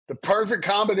The perfect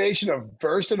combination of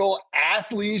versatile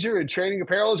athleisure and training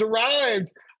apparel has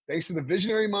arrived. Thanks to the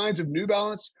visionary minds of New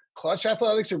Balance, Clutch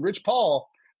Athletics, and Rich Paul,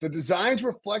 the designs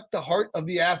reflect the heart of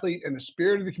the athlete and the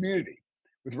spirit of the community.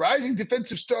 With rising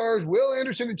defensive stars Will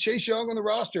Anderson and Chase Young on the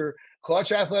roster,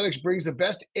 Clutch Athletics brings the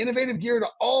best innovative gear to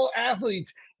all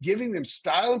athletes, giving them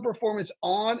style and performance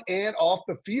on and off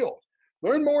the field.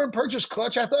 Learn more and purchase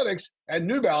Clutch Athletics at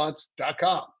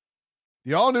newbalance.com.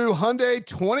 The all-new Hyundai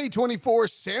 2024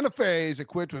 Santa Fe is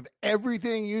equipped with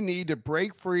everything you need to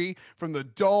break free from the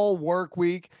dull work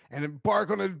week and embark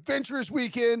on an adventurous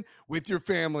weekend with your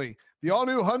family. The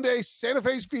all-new Hyundai Santa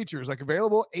Fe's features like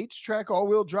available H-Track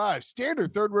all-wheel drive,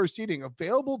 standard third-row seating,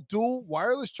 available dual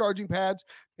wireless charging pads,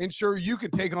 ensure you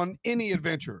can take on any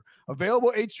adventure.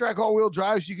 Available H-Track all-wheel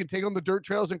drives you can take on the dirt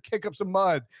trails and kick up some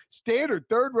mud. Standard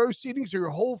third-row seating so your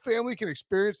whole family can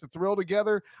experience the thrill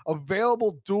together.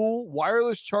 Available dual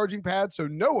wireless charging pads so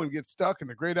no one gets stuck in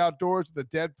the great outdoors with a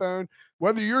dead phone.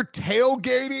 Whether you're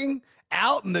tailgating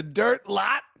out in the dirt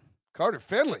lot, Carter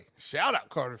Finley, shout out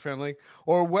Carter Finley,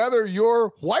 or whether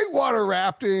you're whitewater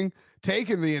rafting,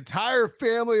 taking the entire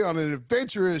family on an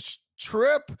adventurous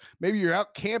trip, maybe you're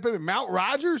out camping in Mount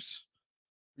Rogers.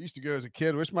 I used to go as a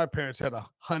kid. Wish my parents had a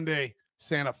Hyundai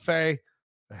Santa Fe.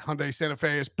 The Hyundai Santa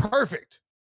Fe is perfect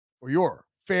for your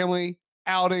family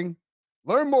outing.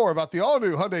 Learn more about the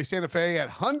all-new Hyundai Santa Fe at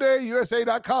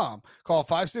HyundaiUSA.com. Call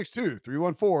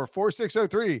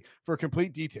 562-314-4603 for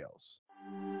complete details.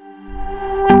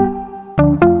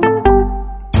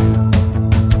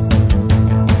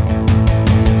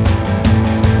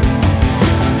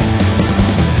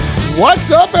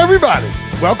 What's up, everybody?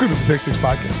 Welcome to the Pick Six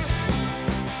Podcast,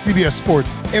 CBS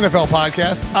Sports NFL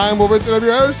Podcast. I'm Will Brinson, I'm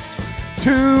your host.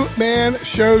 Two-man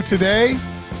show today.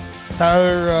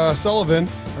 Tyler Sullivan,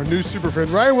 our new super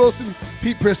friend, Ryan Wilson,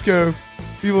 Pete Prisco,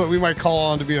 people that we might call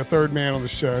on to be a third man on the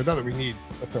show. Not that we need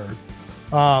a third.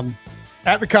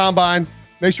 At the Combine,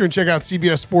 make sure and check out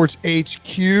CBS Sports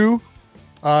HQ.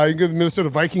 You can go to the Minnesota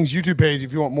Vikings YouTube page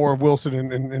if you want more of Wilson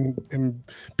and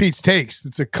Pete's takes.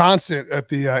 It's a constant at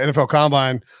the NFL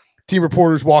Combine. Team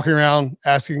reporters walking around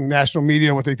asking national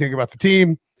media what they think about the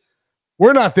team.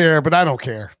 We're not there, but I don't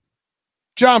care.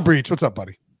 John Breach, what's up,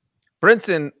 buddy?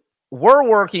 Brinson, we're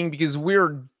working because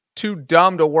we're too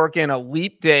dumb to work in a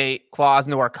leap day clause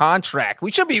into our contract.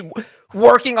 We should be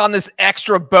working on this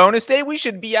extra bonus day. We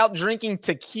should be out drinking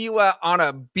tequila on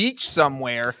a beach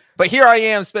somewhere. But here I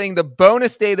am spending the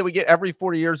bonus day that we get every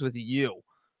 4 years with you.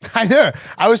 I know.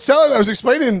 I was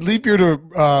explaining leap year to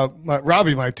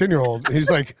Robbie, my 10-year-old. He's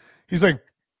like,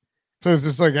 so is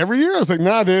this like every year? I was like,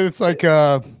 nah, dude. It's like,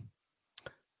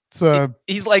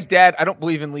 he's like, Dad, I don't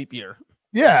believe in leap year.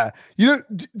 Yeah. You know,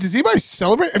 does anybody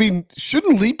celebrate? I mean,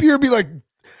 shouldn't leap year be like,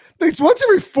 it's once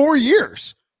every 4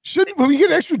 years? When we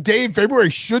get an extra day in February,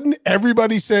 shouldn't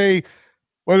everybody say,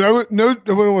 well, I don't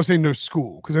want to say no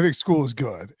school, because I think school is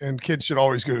good and kids should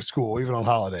always go to school, even on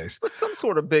holidays. But some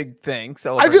sort of big thing.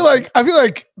 I feel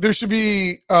like there should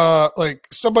be like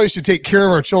somebody should take care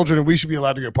of our children and we should be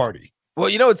allowed to go party. Well,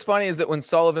 you know what's funny is that when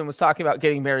Sullivan was talking about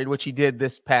getting married, which he did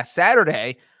this past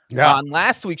Saturday on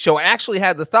last week's show, I actually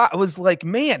had the thought. I was like,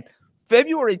 man,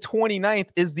 February 29th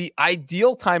is the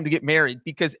ideal time to get married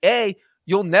because A,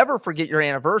 you'll never forget your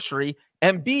anniversary,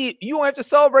 and B, you won't have to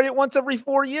celebrate it once every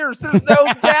 4 years. There's no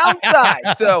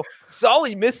downside. So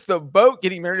Sully missed the boat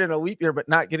getting married in a leap year, but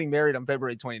not getting married on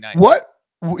February 29th. What?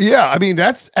 Yeah, I mean,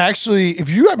 that's actually, if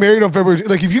you got married on February,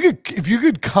 like if you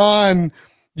could con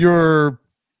your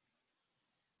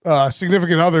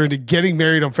significant other into getting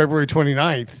married on February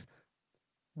 29th,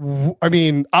 I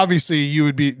mean,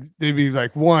 obviously they'd be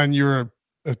like, one, you're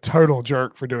a total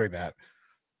jerk for doing that.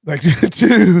 Like,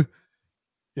 two,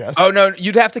 yes. Oh, no,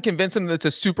 you'd have to convince them that it's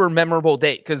a super memorable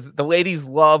date because the ladies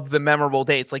love the memorable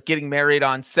dates, like getting married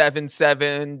on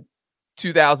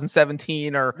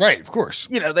 7/7/2017 or. Right, of course.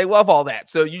 You know, they love all that.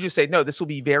 So you just say, no, this will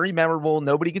be very memorable.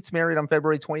 Nobody gets married on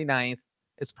February 29th.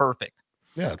 It's perfect.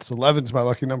 Yeah, it's 11's my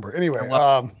lucky number. Anyway,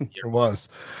 it was.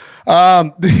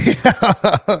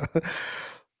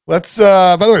 Let's,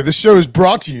 by the way, this show is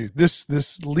brought to you.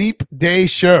 This leap day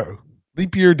show,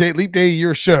 leap day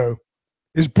year show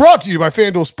is brought to you by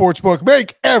FanDuel Sportsbook.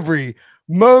 Make every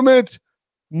moment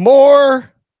more. If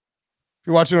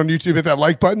you're watching on YouTube, hit that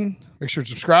like button. Make sure to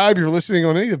subscribe. If you're listening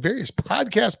on any of the various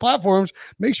podcast platforms,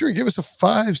 make sure you give us a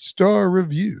 5-star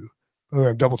review. By the way,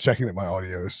 I'm double checking that my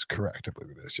audio is correct. I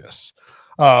believe it is. Yes.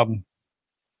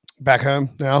 Back home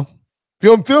now.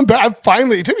 Feeling bad.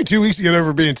 Finally, it took me 2 weeks to get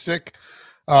over being sick.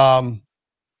 From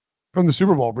the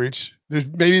Super Bowl breach.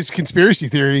 Maybe it's a conspiracy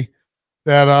theory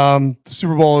that the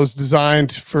Super Bowl is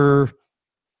designed for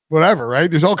whatever, right?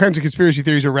 There's all kinds of conspiracy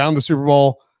theories around the Super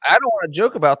Bowl. I don't want to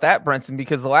joke about that, Brenton,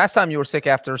 because the last time you were sick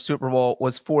after a Super Bowl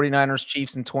was 49ers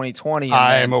Chiefs in 2020.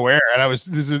 I am aware. And this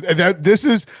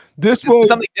was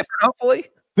something different, hopefully.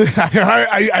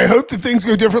 I hope that things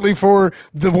go differently for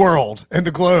the world and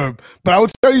the globe. But I will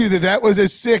tell you that was a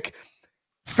sick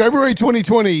February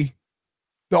 2020.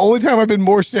 The only time I've been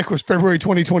more sick was February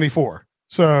 2024.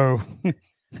 So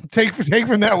take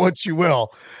from that what you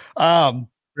will.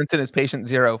 Brenton is patient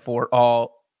zero for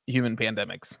all human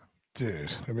pandemics.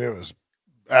 Dude, I mean,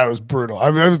 that was brutal. I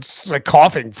was like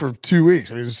coughing for 2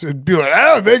 weeks. I mean, it'd be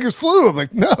like, Vegas flu. I'm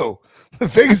like, no, the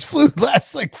Vegas flu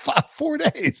lasts like 4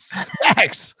 days.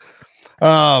 Max.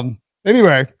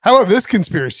 Anyway, how about this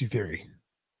conspiracy theory?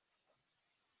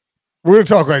 We're going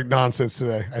to talk like nonsense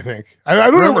today, I think. I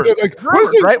don't rumors. know. Like,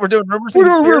 rumors, right? We're doing rumors. We're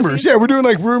doing rumors. Yeah, we're doing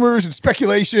like rumors and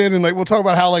speculation. And like, we'll talk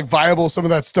about how like viable some of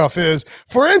that stuff is.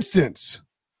 For instance,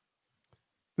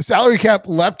 the salary cap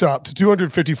leapt up to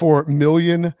 $254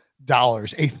 million, a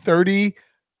 $30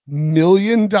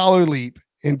 million leap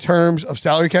in terms of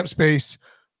salary cap space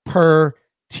per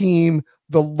team,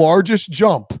 the largest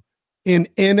jump in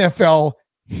NFL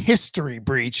history.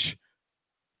 Breach.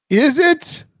 Is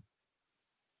it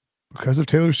because of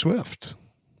Taylor Swift?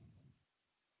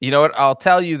 You know what? I'll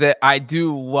tell you that I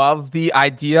do love the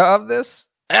idea of this.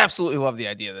 I absolutely love the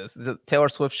idea of this. Taylor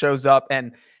Swift shows up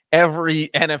and every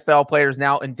NFL player is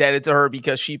now indebted to her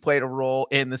because she played a role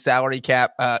in the salary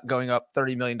cap going up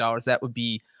 $30 million. That would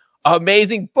be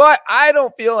amazing. But I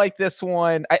don't feel like this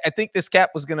one. I think this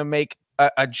cap was going to make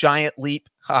a giant leap.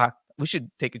 We should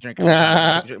take a drink.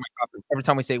 Every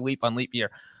time we say leap on leap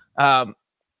year.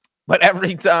 But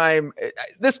every time,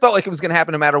 this felt like it was going to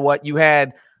happen no matter what. You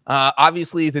had,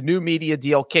 obviously, the new media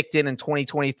deal kicked in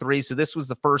 2023. So this was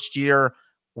the first year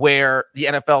where the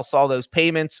NFL saw those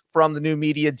payments from the new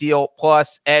media deal.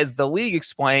 Plus, as the league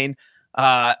explained,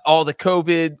 all the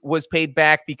COVID was paid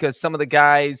back because some of the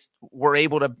guys were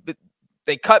able to,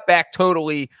 they cut back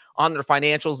totally on their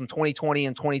financials in 2020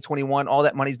 and 2021. All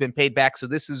that money's been paid back. So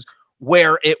this is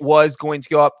where it was going to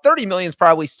go up. 30 million is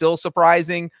probably still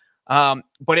surprising. But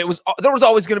there was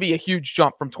always going to be a huge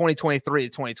jump from 2023 to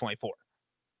 2024.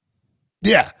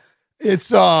 Yeah.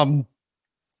 It's, I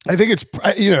think it's,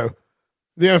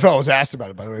 the NFL was asked about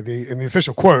it, by the way, in the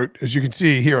official quote, as you can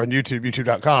see here on YouTube,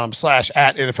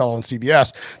 youtube.com/@NFL on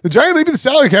CBS. The giant leap in the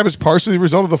salary cap is partially the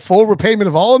result of the full repayment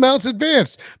of all amounts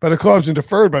advanced by the clubs and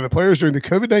deferred by the players during the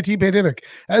COVID-19 pandemic,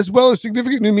 as well as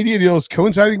significant new media deals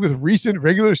coinciding with recent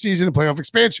regular season and playoff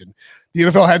expansion. The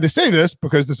NFL had to say this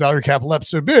because the salary cap leapt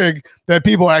so big that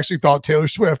people actually thought Taylor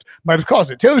Swift might have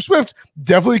caused it. Taylor Swift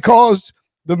definitely caused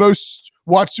the most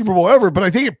watched Super Bowl ever, but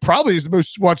I think it probably is the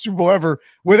most watched Super Bowl ever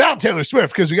without Taylor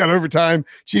Swift because we got overtime,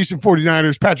 Chiefs and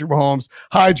 49ers, Patrick Mahomes,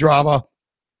 high drama.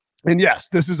 And yes,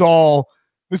 this is a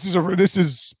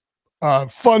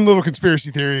fun little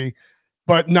conspiracy theory,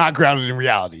 but not grounded in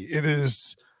reality. It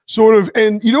is sort of,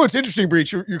 and you know what's interesting,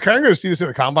 Breach, you're kind of going to see this at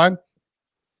the combine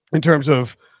in terms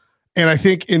of, and I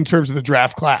think in terms of the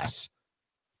draft class,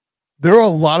 there are a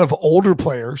lot of older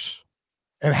players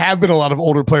and have been a lot of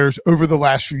older players over the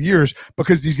last few years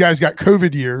because these guys got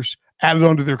COVID years added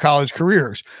onto their college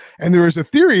careers. And there is a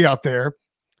theory out there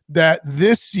that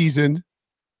this season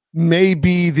may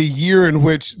be the year in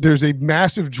which there's a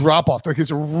massive drop-off. Like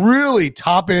it's a really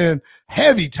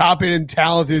heavy top-end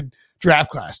talented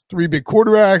draft class. 3 big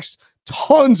quarterbacks,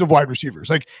 tons of wide receivers,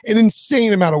 like an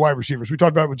insane amount of wide receivers. We talked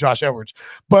about it with Josh Edwards.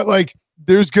 But like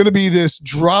there's going to be this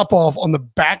drop-off on the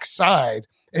backside,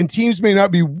 and teams may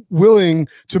not be willing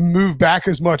to move back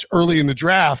as much early in the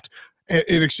draft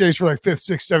in exchange for like 5th,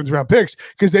 6th, 7th round picks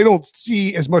because they don't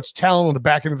see as much talent on the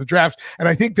back end of the draft. And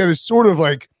I think that is sort of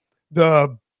like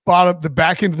the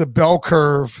back end of the bell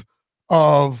curve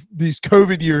of these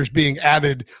COVID years being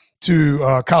added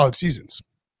to college seasons.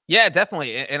 Yeah,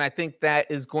 definitely. And I think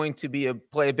that is going to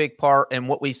play a big part in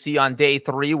what we see on day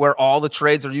 3, where all the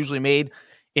trades are usually made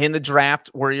in the draft,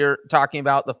 where you're talking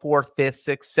about the 4th, 5th,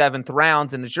 6th, 7th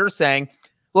rounds. And as you're saying,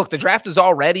 look, the draft is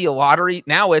already a lottery.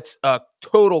 Now it's a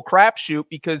total crapshoot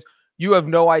because you have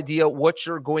no idea what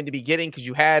you're going to be getting because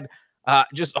you had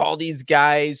just all these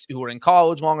guys who were in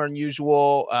college longer than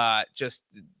usual, just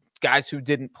guys who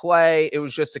didn't play. It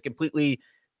was just a completely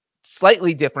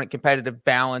slightly different competitive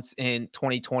balance in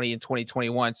 2020 and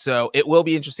 2021. So it will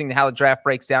be interesting to how the draft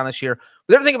breaks down this year.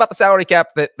 The other thing about the salary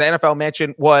cap that the NFL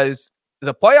mentioned was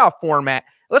the playoff format.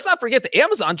 Let's not forget that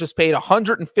Amazon just paid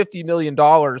 $150 million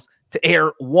to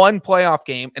air one playoff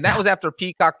game. And that was after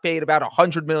Peacock paid about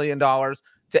 $100 million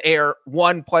to air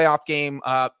one playoff game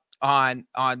on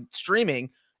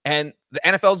streaming. And the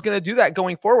NFL is going to do that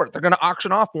going forward. They're going to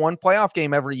auction off one playoff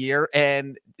game every year.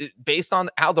 And based on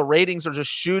how the ratings are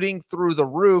just shooting through the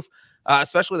roof,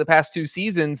 especially the past 2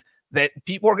 seasons, that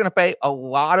people are going to pay a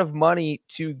lot of money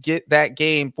to get that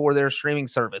game for their streaming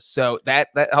service. So that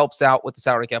helps out with the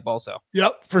salary cap also.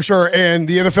 Yep, for sure. And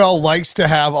the NFL likes to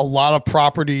have a lot of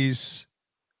properties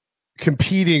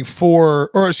competing for,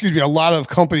 or excuse me, a lot of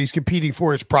companies competing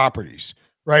for its properties,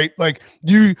 right? Like for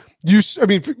years,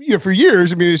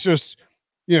 it's just,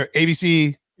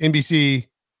 ABC, NBC,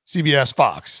 CBS,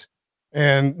 Fox.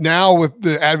 And now with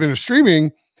the advent of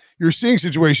streaming, you're seeing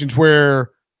situations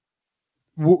where,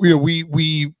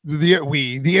 the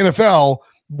NFL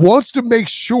wants to make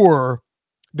sure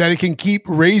that it can keep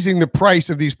raising the price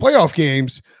of these playoff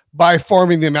games by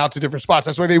farming them out to different spots.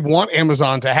 That's why they want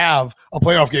Amazon to have a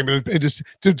playoff game and just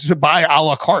to buy a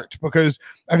la carte, because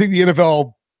I think the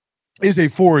NFL is a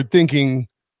forward thinking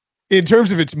in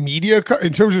terms of its media.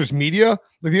 Like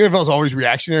the NFL is always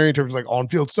reactionary in terms of like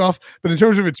on-field stuff, but in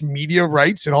terms of its media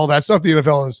rights and all that stuff, the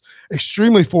NFL is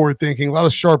extremely forward thinking. A lot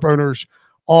of sharp owners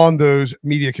on those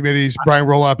media committees. Brian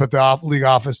Roloff at the league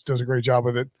office does a great job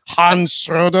with it. Hans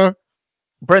Schroeder.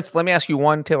 Brits, let me ask you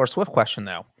one Taylor Swift question,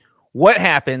 though. What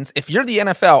happens if you're the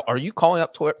NFL? Are you calling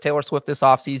up Taylor Swift this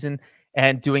offseason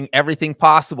and doing everything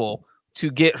possible to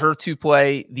get her to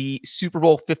play the Super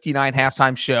Bowl 59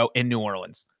 halftime show in New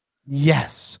Orleans?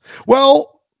 Yes.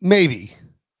 Well, maybe.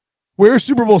 Where's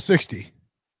Super Bowl 60?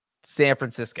 San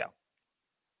Francisco.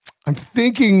 I'm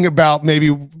thinking about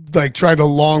maybe like trying to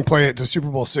long play it to Super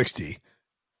Bowl 60.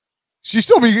 She's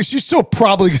still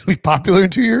probably going to be popular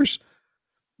in 2 years.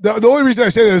 The only reason I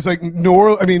say that is like New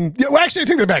Orleans. Actually, I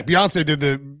take that back. Beyonce did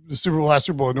the last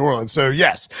Super Bowl in New Orleans. So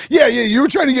yes. Yeah. You were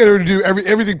trying to get her to do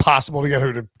everything possible to get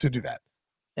her to do that.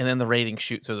 And then the ratings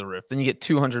shoot through the roof. Then you get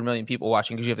 200 million people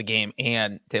watching because you have the game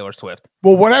and Taylor Swift.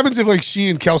 Well, what happens if like she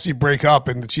and Kelsey break up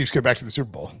and the Chiefs go back to the Super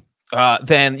Bowl?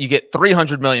 Then you get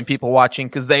 300 million people watching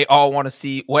because they all want to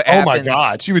see what happens. Oh my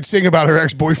God. She would sing about her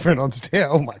ex-boyfriend on stage.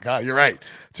 Oh my God. You're right.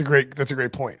 That's a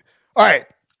great point. All right.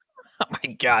 Oh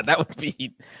my God. That would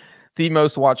be the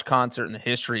most watched concert in the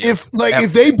history. If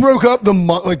they broke up the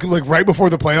month, like right before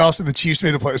the playoffs and the Chiefs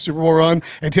made a Super Bowl run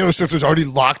and Taylor Swift was already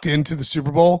locked into the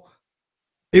Super Bowl,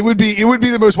 it would be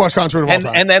the most watched concert of all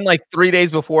time. And then like 3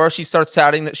 days before, she starts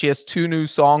touting that she has 2 new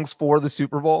songs for the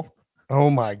Super Bowl. Oh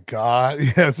my God.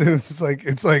 Yes. It's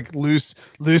like loose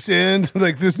end.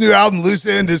 Like this new album, Loose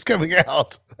End, is coming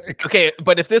out. Okay.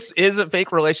 But if this is a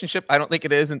fake relationship, I don't think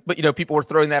it is. But people were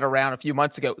throwing that around a few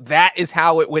months ago. That is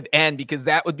how it would end, because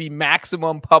that would be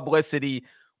maximum publicity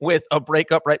with a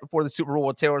breakup right before the Super Bowl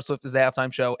with Taylor Swift as the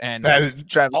halftime show and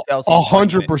Travis Kelce.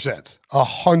 100%.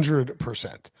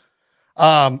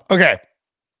 100%. Okay.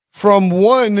 From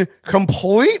one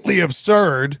completely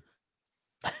absurd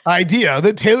idea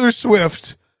that Taylor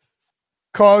Swift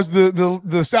caused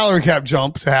the salary cap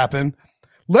jump to happen,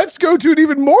 let's go to an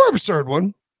even more absurd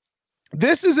one.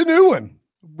 This is a new one.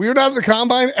 We're not at the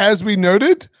combine, as we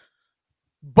noted,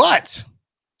 but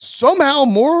somehow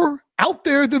more out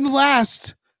there than the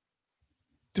last.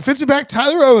 Defensive back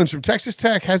Tyler Owens from Texas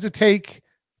Tech has a take.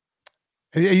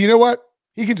 And you know what?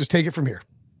 He can just take it from here.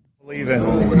 I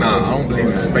don't believe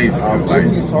in space. I'm more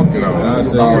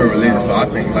religious, so I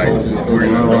think like we're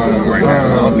in the wrong right now.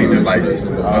 I don't think there's like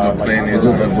other planets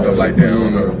and stuff like that. I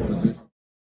don't know.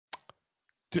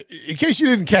 In case you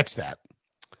didn't catch that,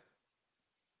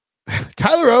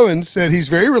 Tyler Owens said he's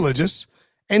very religious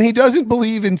and he doesn't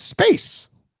believe in space.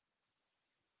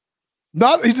 He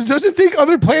doesn't think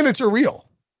other planets are real.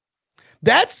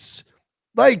 That's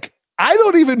like, I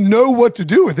don't even know what to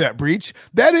do with that, Breach.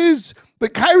 That is the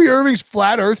Kyrie Irving's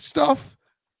flat earth stuff.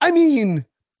 I mean,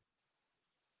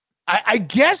 I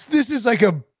guess this is like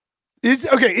is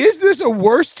this a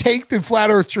worse take than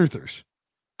flat earth truthers?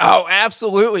 Oh,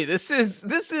 absolutely. This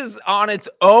is on its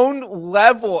own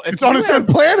level. It's on its own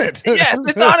planet. Yes,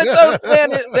 it's on its own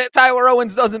planet that Tyler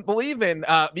Owens doesn't believe in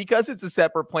because it's a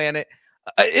separate planet.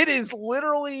 It is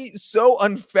literally so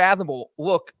unfathomable.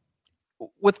 Look,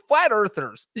 with flat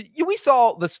earthers, we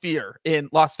saw the Sphere in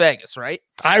Las Vegas, right?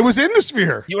 I was in the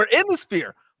Sphere. You were in the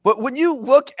Sphere. But when you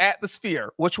look at the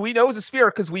Sphere, which we know is a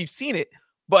sphere because we've seen it,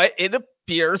 but it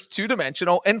appears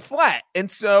two-dimensional and flat.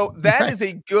 And so that is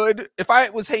a good, if I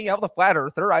was hanging out with a flat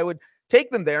earther, I would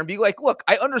take them there and be like, look,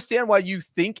 I understand why you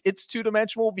think it's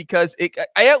two-dimensional because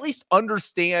I at least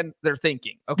understand their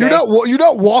thinking. Okay. You're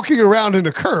not walking around in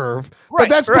a curve, but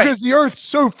that's because the Earth's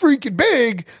so freaking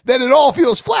big that it all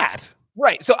feels flat.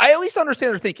 Right. So I at least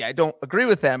understand their thinking. I don't agree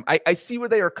with them. I see where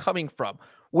they are coming from.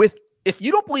 If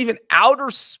you don't believe in outer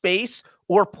space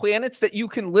or planets that you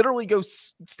can literally go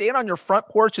stand on your front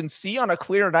porch and see on a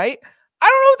clear night, I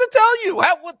don't know what to tell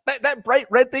you. That bright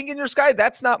red thing in your sky,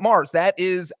 that's not Mars. That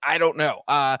is, I don't know.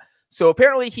 So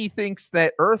apparently he thinks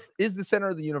that Earth is the center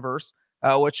of the universe,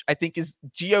 which I think is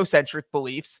geocentric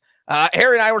beliefs.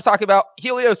 Harry and I were talking about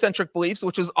heliocentric beliefs,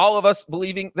 which is all of us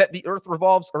believing that the Earth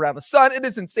revolves around the sun. It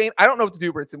is insane. I don't know what to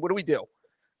do, Brinson. What do we do?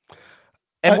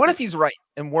 And what if he's right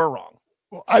and we're wrong?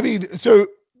 Well, I mean, so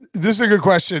this is a good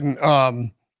question.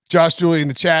 Josh Julie in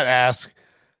the chat asks,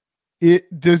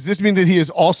 does this mean that he is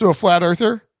also a flat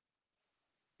earther?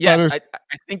 Yes, I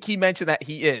think he mentioned that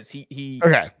he is. He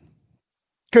okay.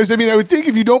 Because I mean, I would think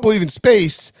if you don't believe in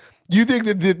space, you think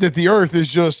that the Earth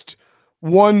is just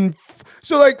one.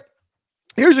 So, like,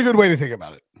 here's a good way to think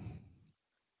about it.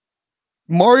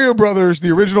 Mario Brothers,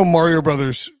 the original Mario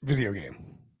Brothers video game,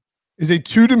 is a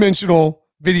 2-dimensional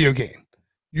video game.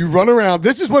 You run around.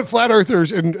 This is what flat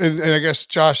earthers and I guess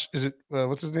Josh, is it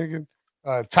what's his name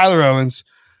again? Tyler Owens.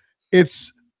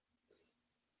 It's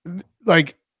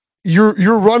like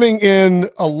you're running in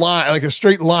a line, like a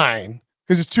straight line,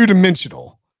 because it's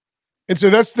 2-dimensional. And so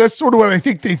that's sort of what I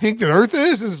think they think that Earth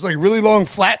is this like really long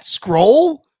flat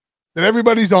scroll that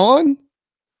everybody's on.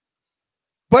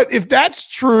 But if that's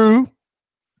true,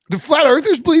 do flat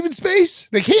earthers believe in space?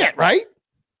 They can't, right?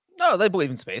 No, they believe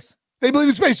in space. They believe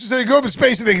in space. So they go up in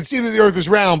space and they can see that the Earth is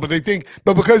round, but they think,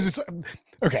 but because it's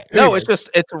okay. No, anyway.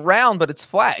 It's round, but it's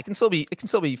flat. It can still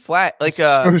be flat, like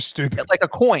so stupid, like a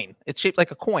coin. It's shaped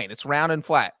like a coin. It's round and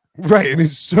flat. Right, and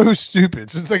it's so stupid.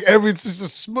 So it's like it's just a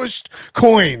smushed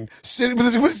coin sitting, but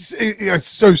it's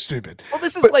so stupid. Well,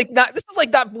 this is like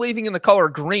not believing in the color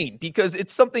green, because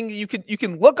it's something you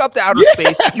can look up to outer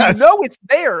space. You know it's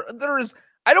there.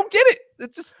 I don't get it.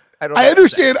 It's just I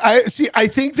understand. I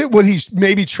think that what he's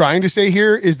maybe trying to say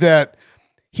here is that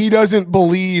he doesn't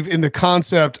believe in the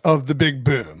concept of the big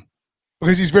boom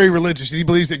because he's very religious. He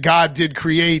believes that God did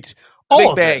create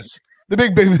all of this. The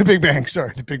big bang.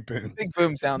 Sorry, the big boom. Big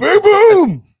boom sound. Big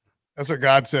boom. That's what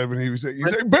God said when he was saying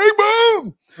big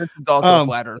boom. It's also a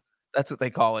flat earth. That's what they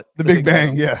call it. The big bang.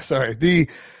 Boom. Yeah. Sorry.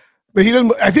 But he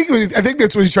doesn't. I think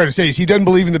that's what he's trying to say. Is he doesn't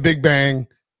believe in the big bang.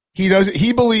 He doesn't.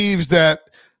 He believes that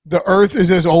the Earth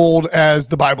is as old as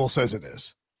the Bible says it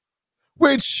is.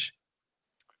 Which,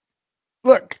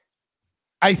 look,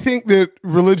 I think that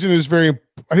religion is very.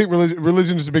 I think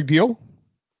religion is a big deal.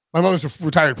 My mother's a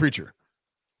retired preacher.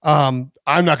 I'm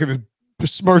not going to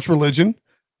besmirch religion.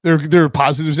 There are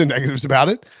positives and negatives about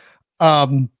it.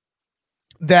 I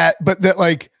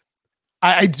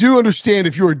do understand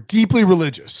if you're deeply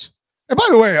religious. And by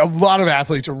the way, a lot of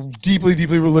athletes are deeply,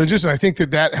 deeply religious. And I think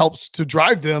that helps to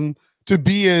drive them to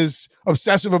be as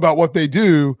obsessive about what they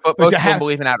do. But most of them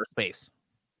believe in outer space.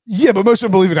 Yeah, but most of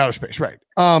them believe in outer space. Right.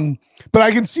 But I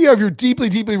can see how if you're deeply,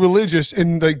 deeply religious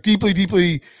and like deeply,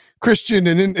 deeply Christian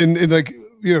and like,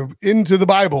 you know, into the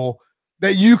Bible,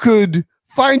 that you could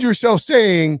find yourself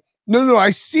saying, no, I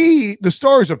see the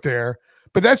stars up there,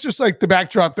 but that's just like the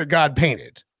backdrop that God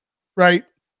painted, right?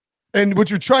 And what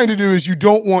you're trying to do is you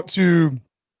don't want to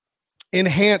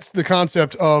enhance the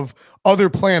concept of other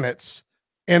planets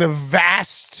and a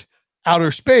vast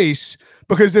outer space,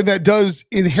 because then that does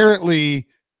inherently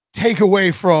take away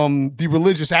from the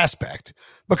religious aspect.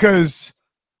 Because,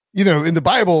 you know, in the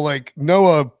Bible, like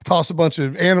Noah tossed a bunch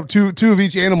of two of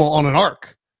each animal on an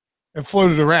ark and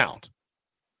floated around.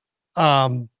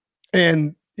 And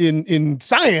in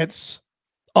science,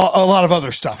 a lot of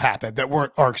other stuff happened that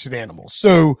weren't arks and animals.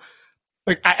 So,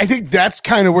 like, I think that's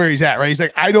kind of where he's at, right? He's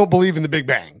like, I don't believe in the Big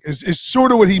Bang is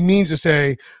sort of what he means to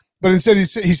say, but instead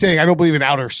he's saying, I don't believe in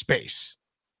outer space.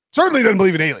 Certainly doesn't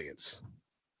believe in aliens.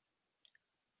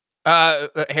 Harry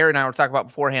and I were talking about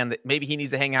beforehand that maybe he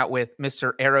needs to hang out with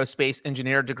Mr. Aerospace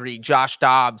Engineer degree, Josh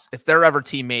Dobbs. If they're ever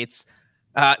teammates,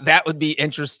 that would be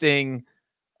interesting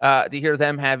to hear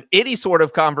them have any sort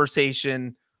of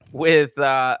conversation with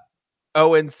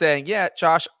Owen saying, yeah,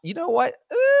 Josh, you know what?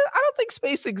 I don't think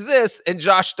space exists. And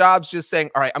Josh Dobbs just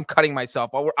saying, all right, I'm cutting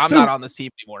myself. I'm not on this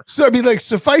team anymore. So, I mean, like,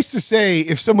 suffice to say,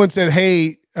 if someone said,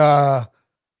 hey,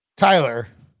 Tyler,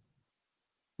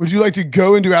 would you like to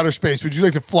go into outer space? Would you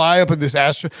like to fly up in this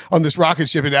on this rocket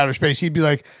ship in outer space? He'd be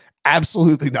like,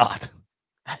 absolutely not.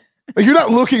 Like, you're not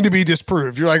looking to be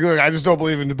disproved. You're like, look, I just don't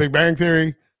believe in the Big Bang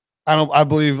Theory. I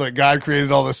believe like God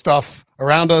created all this stuff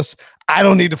around us. I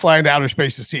don't need to fly into outer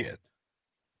space to see it.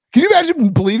 Can you imagine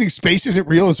believing space isn't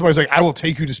real and somebody's like, I will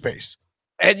take you to space?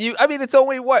 And it's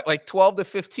only what, like 12 to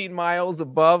 15 miles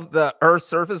above the Earth's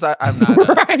surface? I'm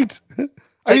not. Right.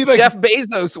 I mean, like, Jeff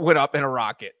Bezos went up in a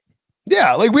rocket.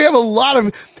 Yeah, like we have a lot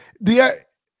of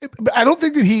I don't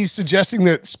think that he's suggesting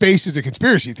that space is a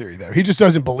conspiracy theory, though. He just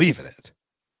doesn't believe in it.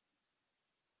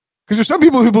 Because there's some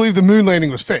people who believe the moon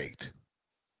landing was faked.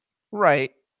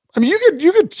 Right. I mean,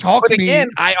 you could talk But me. again,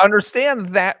 I understand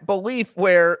that belief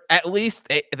where at least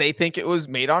they think it was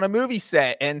made on a movie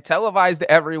set and televised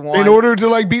to everyone in order to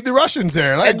like beat the Russians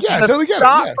there. Like, and yeah, I the totally get it.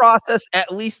 thought Yeah. process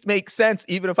at least makes sense,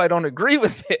 even if I don't agree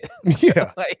with it.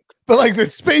 Yeah. But like the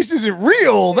space isn't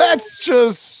real. That's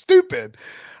just stupid.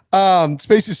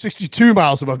 Space is 62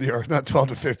 miles above the Earth, not 12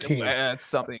 to 15. That's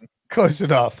something. Close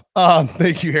enough.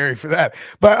 Thank you, Harry, for that.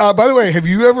 But by the way, have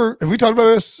we talked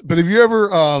about this? But have you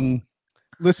ever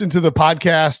listened to the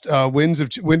podcast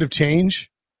Wind of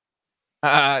Change?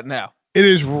 No. It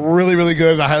is really, really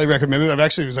good, and I highly recommend it. I've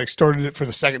actually started it for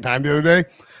the second time the other day.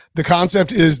 The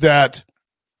concept is that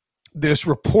this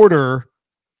reporter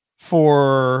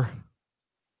for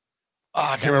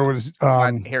I can't remember what his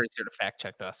Harry's here to fact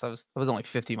check us. I was only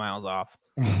 50 miles off.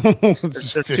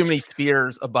 There's too many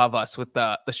spheres above us with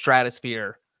the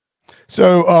stratosphere.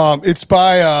 So it's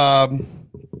by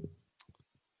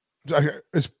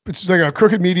it's like a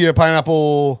Crooked Media,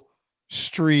 Pineapple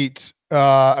Street.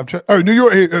 New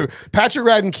York. Patrick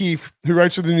Radden Keefe, who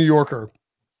writes for the New Yorker.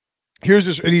 Here's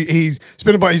this, and he's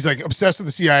like obsessed with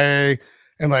the CIA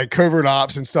and like covert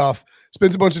ops and stuff.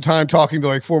 Spends a bunch of time talking to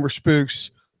like former spooks.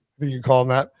 I think you call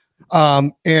them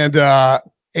that.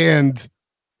 And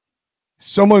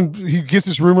someone, he gets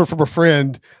this rumor from a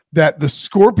friend that the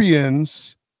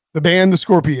Scorpions, the band The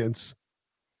Scorpions,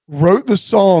 wrote the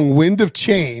song "Wind of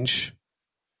Change,"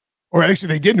 or actually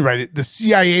they didn't write it. The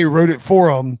CIA wrote it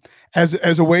for them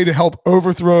as a way to help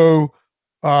overthrow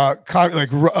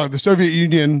the Soviet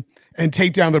Union and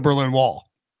take down the Berlin Wall.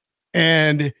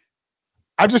 And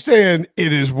I'm just saying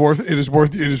it is worth your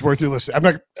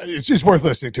listening. It's worth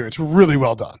listening to. It's really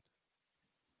well done.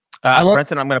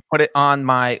 Brenton, I'm going to put it on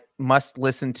my must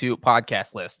listen to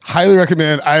podcast list. Highly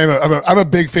recommend. I'm a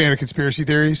big fan of conspiracy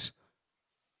theories.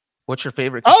 What's your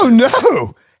favorite? Oh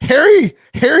no, Harry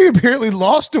apparently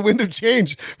lost a Wind of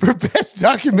Change for best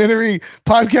documentary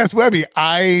podcast. Webby,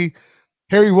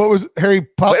 Harry, what was Harry?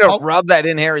 Rub that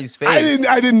in Harry's face.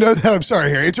 I didn't know that. I'm sorry,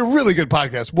 Harry. It's a really good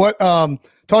podcast. What?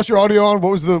 Toss your audio on.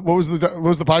 What was the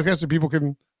podcast so people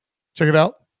can check it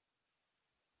out?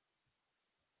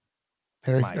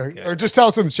 Harry, or just tell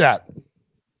us in the chat.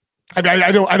 I mean,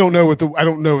 I don't know what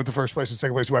the first place and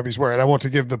second place Webbies were, and I want to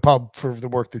give the pub for the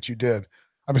work that you did.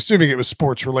 I'm assuming it was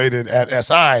sports related at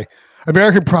SI.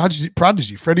 American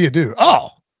Prodigy, Freddie Adu. Oh,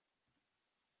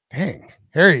 dang,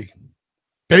 Harry,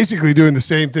 basically doing the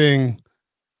same thing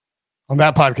on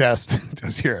that podcast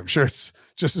does here. I'm sure it's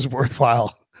just as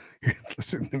worthwhile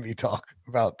listening to me talk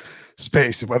about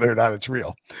space and whether or not it's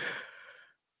real.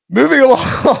 Moving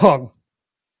along,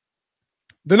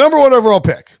 the number one overall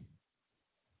pick.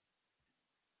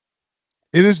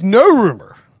 It is no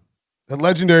rumor that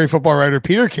legendary football writer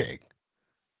Peter King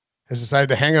has decided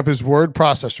to hang up his word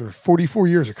processor for 44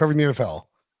 years of covering the NFL.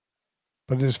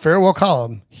 But in his farewell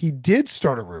column, he did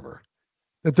start a rumor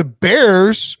that the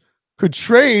Bears could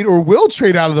trade or will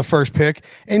trade out of the first pick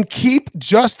and keep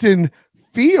Justin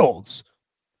Fields.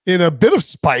 In a bit of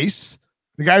spice,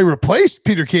 the guy who replaced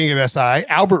Peter King at SI,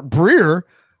 Albert Breer,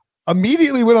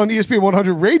 immediately went on ESPN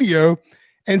 100 radio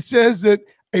and says that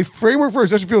a framework for a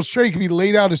Justin Fields trade can be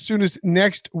laid out as soon as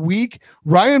next week.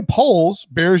 Ryan Poles,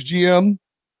 Bears GM,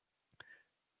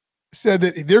 said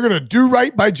that they're going to do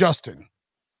right by Justin.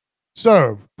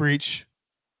 So, Breach,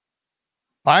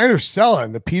 buying or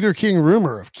selling the Peter King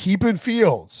rumor of keeping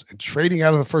Fields and trading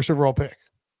out of the first overall pick?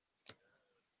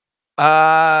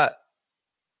 I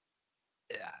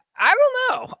don't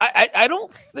know. I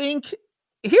don't think.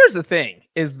 Here's the thing: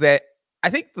 is that I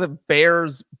think the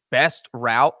Bears' best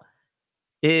route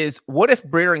is what if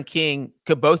Breer and King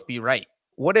could both be right?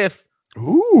 What if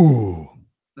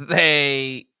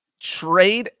they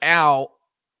trade out,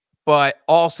 but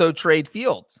also trade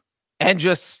Fields and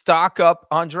just stock up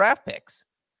on draft picks?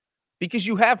 Because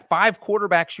you have 5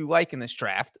 quarterbacks you like in this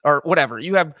draft, or whatever.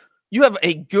 You have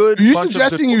a good. Are you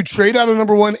suggesting you trade out of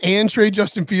number 1 and trade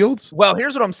Justin Fields? Well,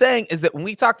 here's what I'm saying is that when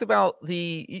we talked about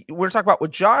we're talking about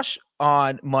with Josh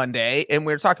on Monday, and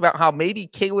we were talking about how maybe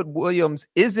Caleb Williams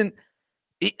isn't.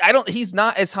 He's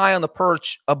not as high on the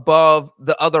perch above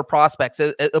the other prospects,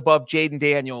 above Jaden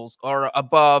Daniels or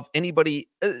above anybody.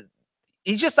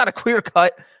 He's just not a clear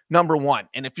cut number 1.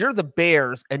 And if you're the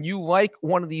Bears and you like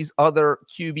one of these other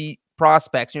QB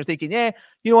prospects and you're thinking, yeah,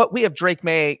 you know what? We have Drake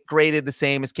May graded the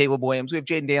same as Caleb Williams. We have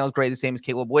Jaden Daniels graded the same as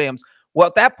Caleb Williams. Well,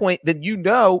 at that point, then you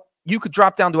could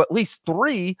drop down to at least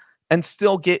 3 and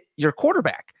still get your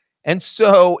quarterback. And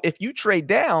so if you trade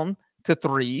down to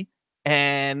 3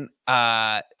 and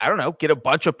I don't know, get a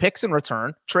bunch of picks in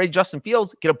return, trade Justin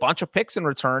Fields, get a bunch of picks in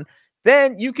return,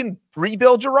 then you can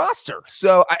rebuild your roster.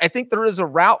 So I think there is a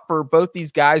route for both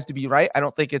these guys to be right. I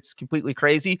don't think it's completely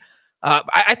crazy.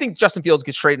 I think Justin Fields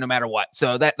gets traded no matter what.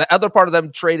 So that the other part of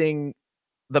them trading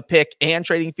the pick and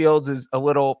trading Fields is a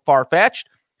little far-fetched,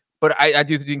 but I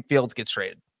do think Fields gets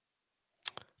traded.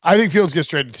 I think Fields gets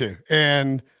traded too.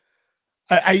 And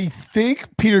I think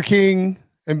Peter King,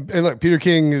 and look, Peter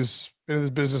King has been in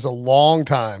this business a long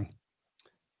time.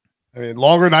 I mean,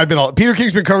 longer than I've been. Peter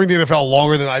King's been covering the NFL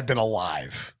longer than I've been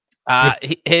alive.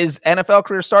 His NFL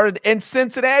career started in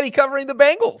Cincinnati covering the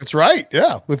Bengals. That's right.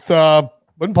 Yeah. With,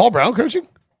 wasn't Paul Brown coaching?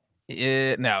 No,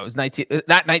 it was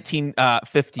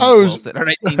 1950 Wilson, or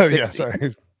 1960. Yeah,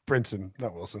 sorry. Brinson,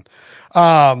 not Wilson.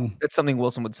 That's something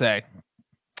Wilson would say.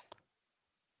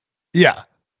 Yeah,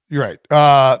 you're right.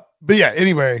 But yeah,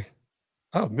 anyway.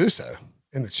 Oh, Musso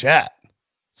in the chat.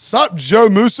 Sup, Joe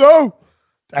Musso?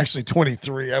 Actually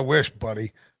 23. I wish,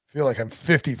 buddy. I feel like I'm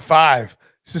 55.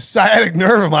 It's a sciatic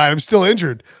nerve of mine. I'm still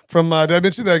injured from, did I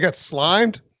mention that I got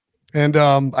slimed? And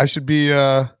I should be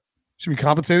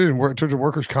compensated in terms of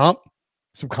workers' comp.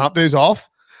 Some comp days off.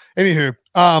 Anywho,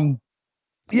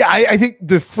 yeah, I think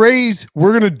the phrase,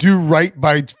 we're going to do right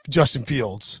by Justin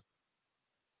Fields.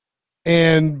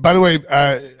 And by the way,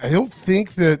 I don't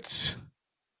think that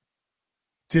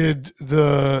did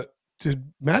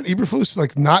Matt Eberflus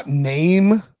like not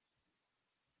name,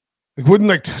 like wouldn't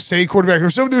like say quarterback or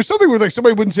something. There was something where like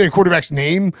somebody wouldn't say a quarterback's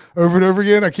name over and over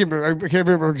again. I can't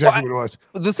remember exactly what it was.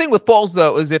 The thing with Foles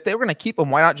though is if they were going to keep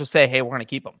him, why not just say, "Hey, we're going to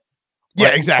keep him"? Yeah,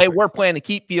 like, exactly. Hey, we're planning to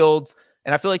keep Fields.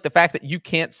 And I feel like the fact that you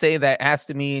can't say that has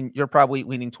to mean you're probably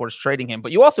leaning towards trading him,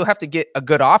 but you also have to get a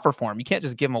good offer for him. You can't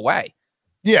just give him away.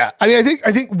 Yeah. I mean,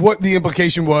 I think what the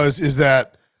implication was is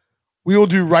that we will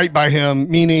do right by him,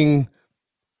 meaning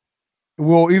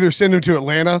we'll either send him to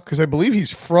Atlanta, because I believe he's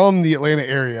from the Atlanta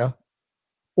area,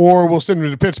 or we'll send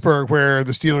him to Pittsburgh where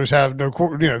the Steelers have no,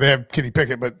 they have Kenny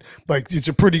Pickett, but like it's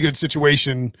a pretty good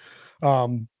situation.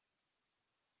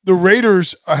 The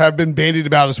Raiders have been bandied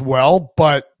about as well,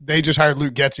 but they just hired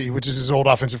Luke Getsy, which is his old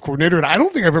offensive coordinator. And I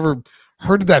don't think I've ever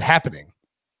heard of that happening,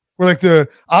 where like the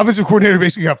offensive coordinator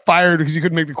basically got fired because he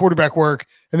couldn't make the quarterback work.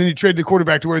 And then you trade the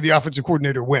quarterback to where the offensive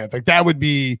coordinator went. Like that would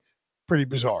be pretty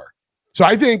bizarre. So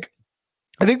I think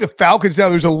the Falcons now,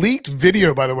 there's a leaked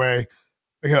video, by the way.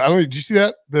 Like, I don't know. Did you see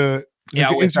that?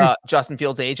 With Justin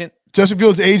Fields' agent. Justin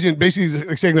Fields' agent basically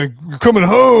like saying like, "You're coming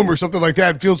home" or something like that.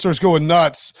 And Fields starts going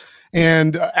nuts.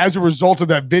 And as a result of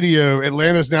that video,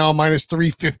 Atlanta's now minus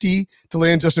 350 to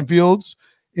land Justin Fields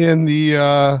in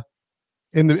the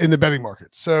betting market.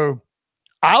 So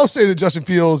I'll say that Justin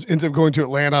Fields ends up going to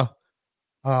Atlanta.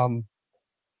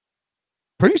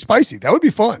 Pretty spicy. That would be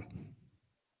fun.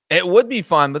 It would be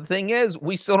fun, but the thing is,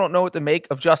 we still don't know what to make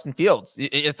of Justin Fields.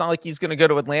 It's not like he's going to go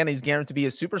to Atlanta. He's guaranteed to be a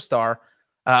superstar.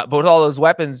 But with all those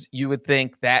weapons, you would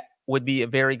think that would be a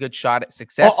very good shot at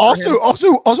success.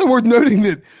 Also worth noting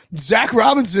that Zach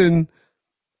Robinson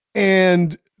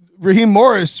and Raheem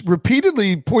Morris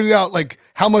repeatedly pointed out like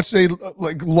how much they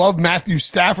like love Matthew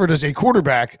Stafford as a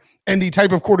quarterback and the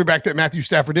type of quarterback that Matthew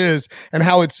Stafford is, and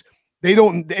how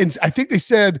and I think they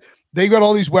said they got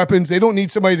all these weapons. They don't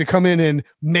need somebody to come in and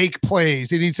make plays.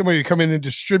 They need somebody to come in and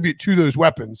distribute to those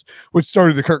weapons, which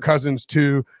started the Kirk Cousins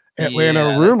to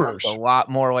Atlanta rumors. A lot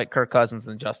more like Kirk Cousins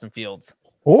than Justin Fields.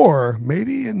 Or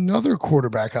maybe another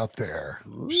quarterback out there.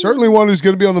 Ooh. Certainly one who's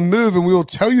going to be on the move, and we will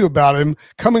tell you about him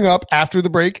coming up after the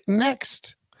break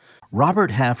next. Robert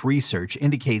Half research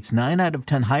indicates 9 out of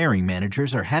 10 hiring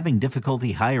managers are having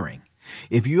difficulty hiring.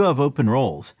 If you have open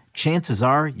roles, chances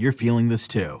are you're feeling this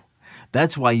too.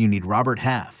 That's why you need Robert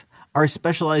Half. Our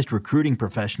specialized recruiting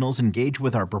professionals engage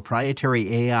with our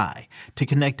proprietary AI to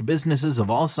connect businesses of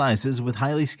all sizes with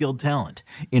highly skilled talent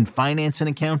in finance and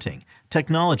accounting,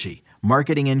 technology,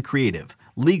 marketing and creative,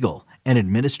 legal, and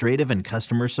administrative and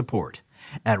customer support.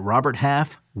 At Robert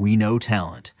Half, we know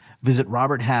talent. Visit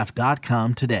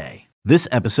roberthalf.com today. This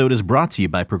episode is brought to you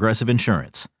by Progressive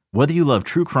Insurance. Whether you love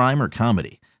true crime or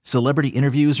comedy, celebrity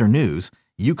interviews or news,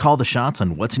 you call the shots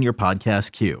on what's in your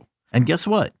podcast queue. And guess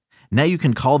what? Now you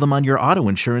can call them on your auto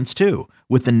insurance too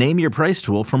with the Name Your Price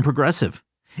tool from Progressive.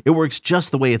 It works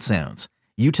just the way it sounds.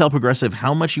 You tell Progressive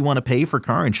how much you want to pay for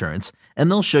car insurance, and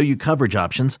they'll show you coverage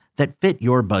options that fit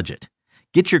your budget.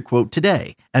 Get your quote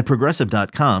today at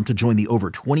Progressive.com to join the over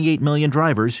 28 million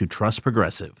drivers who trust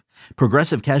Progressive.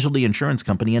 Progressive Casualty Insurance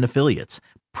Company and Affiliates.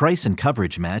 Price and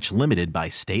coverage match limited by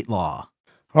state law.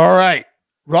 All right.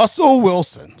 Russell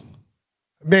Wilson.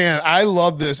 Man, I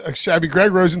love this. I mean,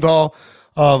 Greg Rosenthal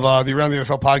of the Around the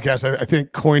NFL podcast, I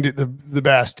think coined it the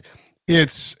best. And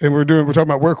we're talking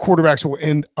about where quarterbacks will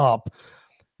end up.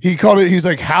 He called it, he's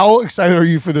like, how excited are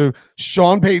you for the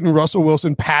Sean Payton, Russell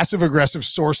Wilson passive aggressive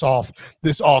source off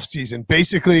this offseason?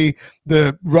 Basically,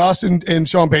 the Russ and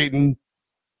Sean Payton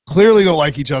clearly don't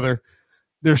like each other.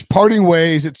 There's parting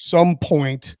ways at some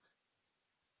point.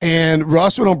 And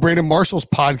Russ went on Brandon Marshall's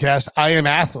podcast, I Am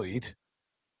Athlete,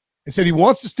 and said he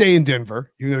wants to stay in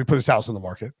Denver, even though he put his house on the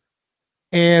market.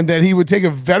 And that he would take a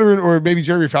veteran, or maybe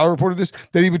Jeremy Fowler reported this,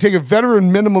 that he would take a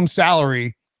veteran minimum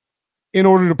salary in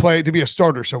order to be a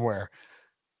starter somewhere.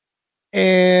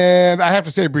 And I have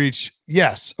to say, Breach,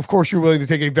 yes, of course you're willing to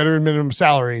take a veteran minimum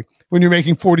salary when you're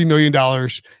making $40 million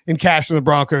in cash from the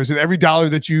Broncos, and every dollar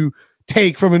that you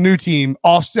take from a new team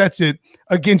offsets it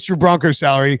against your Broncos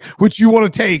salary, which you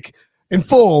want to take in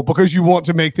full because you want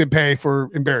to make them pay for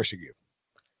embarrassing you.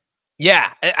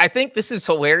 Yeah, I think this is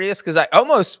hilarious because I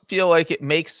almost feel like it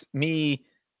makes me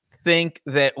think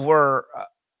that we're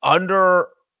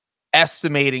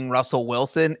underestimating Russell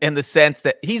Wilson in the sense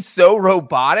that he's so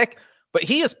robotic, but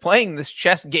he is playing this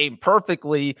chess game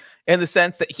perfectly in the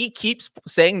sense that he keeps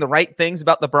saying the right things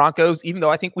about the Broncos, even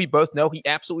though I think we both know he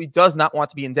absolutely does not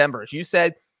want to be in Denver. As you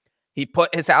said, he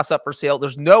put his house up for sale.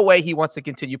 There's no way he wants to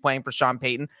continue playing for Sean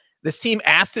Payton. This team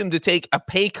asked him to take a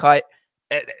pay cut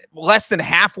at less than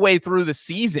halfway through the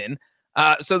season.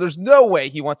 So there's no way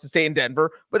he wants to stay in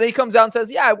Denver, but then he comes out and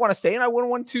says, yeah, I want to stay and I want to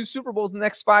win 2 Super Bowls in the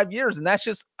next 5 years. And that's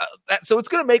just that. So it's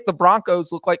going to make the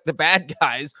Broncos look like the bad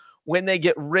guys when they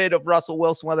get rid of Russell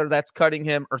Wilson, whether that's cutting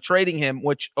him or trading him,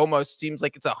 which almost seems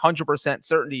like it's 100%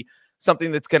 certainty,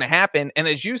 something that's going to happen. And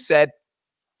as you said,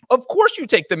 of course you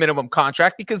take the minimum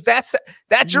contract because that's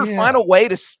your final way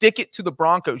to stick it to the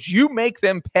Broncos. You make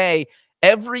them pay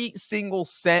every single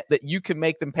cent that you can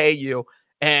make them pay you.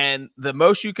 And the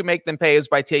most you can make them pay is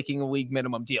by taking a league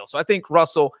minimum deal. So I think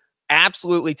Russell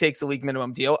absolutely takes a league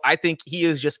minimum deal. I think he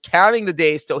is just counting the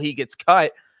days till he gets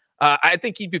cut. I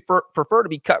think he'd prefer to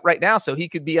be cut right now so he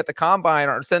could be at the combine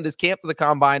or send his camp to the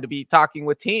combine to be talking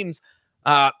with teams.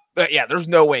 But yeah, there's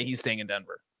no way he's staying in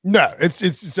Denver. No,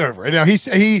 it's over right now.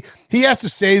 He has to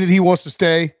say that he wants to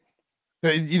stay.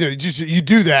 You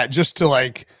do that just to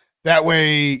like that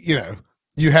way.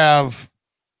 You have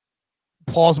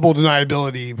plausible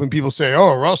deniability when people say,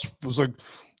 "Oh, Russ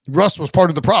was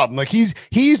part of the problem." Like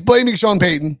he's blaming Sean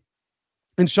Payton,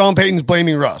 and Sean Payton's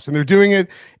blaming Russ, and they're doing it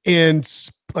in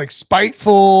like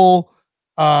spiteful,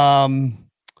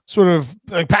 sort of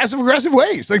like passive aggressive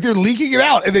ways. Like they're leaking it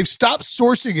out, and they've stopped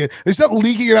sourcing it. They stopped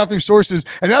leaking it out through sources,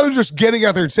 and now they're just getting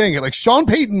out there and saying it. Like Sean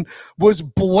Payton was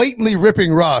blatantly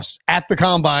ripping Russ at the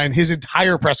combine, his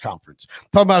entire press conference,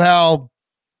 talking about how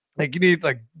like you need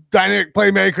like dynamic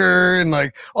playmaker and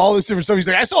like all this different stuff. He's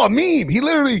like, I saw a meme. He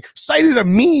literally cited a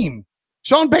meme.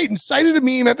 Sean Payton cited a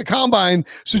meme at the combine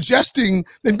suggesting,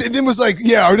 and then was like,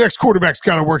 yeah, our next quarterback's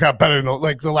got to work out better than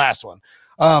the last one.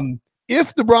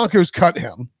 If the Broncos cut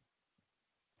him,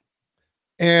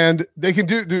 and they can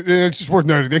do, it's just worth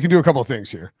noting, they can do a couple of things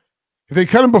here. If they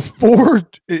cut him before,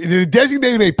 they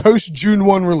designated a post-June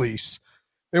 1 release,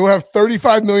 they will have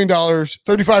 $35 million,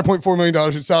 $35.4 million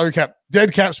in salary cap,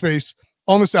 dead cap space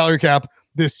on the salary cap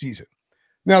this season.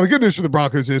 Now, the good news for the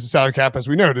Broncos is the salary cap, as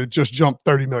we noted, just jumped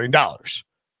 $30 million.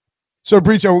 So,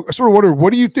 Breach, I sort of wonder,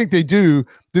 what do you think they do?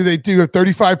 Do they do a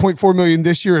 $35.4 million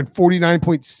this year and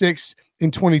 $49.6 in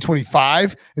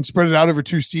 2025 and spread it out over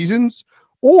 2 seasons?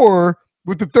 Or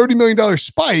with the $30 million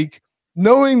spike,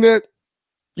 knowing that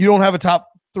you don't have a top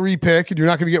 3 pick and you're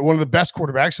not going to get one of the best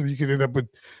quarterbacks, so you could end up with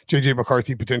J.J.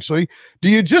 McCarthy potentially, do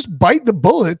you just bite the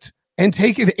bullet and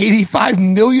take an $85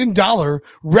 million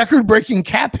record-breaking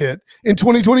cap hit in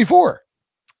 2024?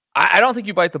 I don't think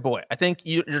you bite the bullet. I think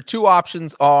your 2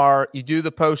 options are you do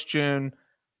the post-June,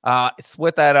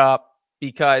 split that up,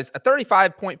 because a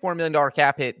 $35.4 million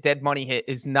cap hit, dead money hit,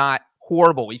 is not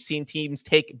horrible. We've seen teams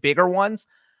take bigger ones.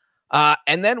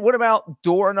 And then what about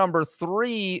door number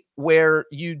 3, where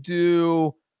you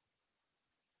do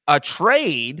a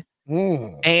trade?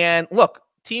 And look,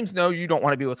 teams know you don't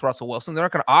want to be with Russell Wilson. They're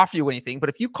not going to offer you anything. But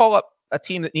if you call up a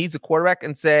team that needs a quarterback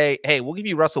and say, hey, we'll give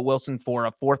you Russell Wilson for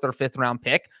a 4th or 5th round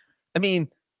pick, I mean,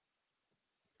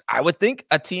 I would think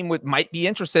a team might be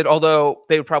interested, although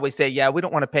they would probably say, yeah, we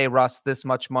don't want to pay Russ this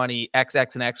much money, X,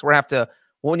 X, and X.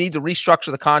 We'll need to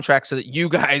restructure the contract so that you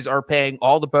guys are paying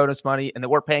all the bonus money and that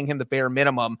we're paying him the bare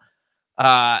minimum.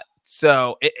 I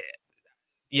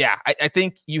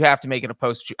think you have to make it a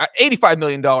post. $85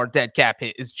 million dead cap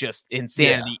hit is just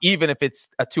insanity, even if it's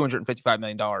a $255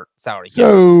 million salary.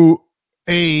 So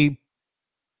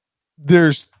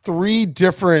there's 3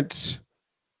 different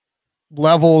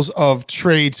levels of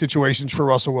trade situations for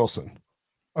Russell Wilson,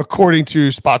 according to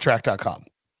Spottrack.com.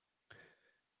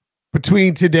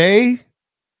 Between today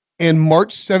and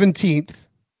March 17th,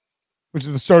 which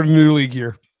is the start of the new league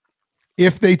year.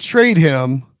 If they trade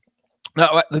him,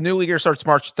 no, the new league year starts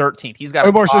March 13th. He's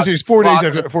got March 13th is 4 days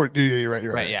after.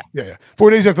 You're right. Yeah. 4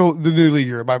 days after the new league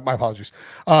year. My apologies.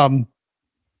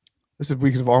 This is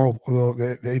weekend of Arnold,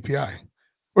 the API.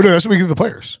 Or no, that's the weekend of the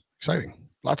players. Exciting.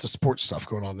 Lots of sports stuff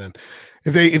going on then.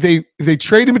 If they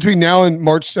trade in between now and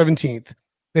March 17th,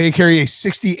 they carry a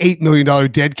 $68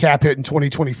 million dead cap hit in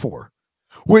 2024,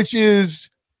 which is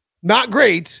not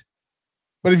great.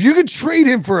 But if you could trade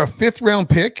him for a 5th round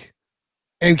pick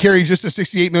and carry just a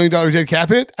 $68 million dead cap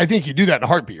hit, I think you do that in a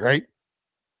heartbeat, right?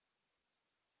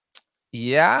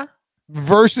 Yeah.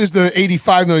 Versus the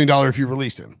 $85 million if you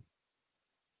release him.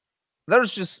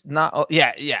 There's just not.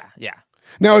 Yeah.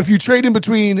 Now, if you trade in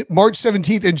between March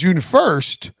 17th and June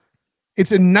 1st,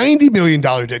 it's a $90 million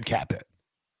dead cap hit.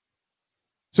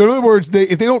 So in other words,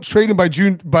 if they don't trade him by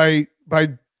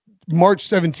March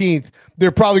 17th,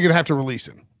 they're probably going to have to release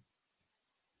him.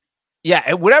 Yeah,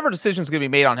 and whatever decision is going to be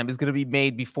made on him is going to be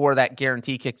made before that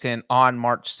guarantee kicks in on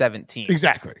March 17th.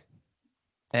 Exactly.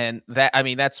 And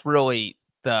that's really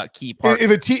the key part.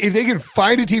 If they can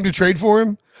find a team to trade for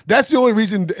him, that's the only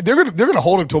reason they're gonna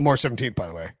hold him till March 17th. By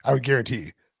the way, I would guarantee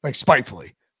you, like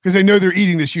spitefully, because they know they're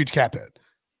eating this huge cap hit.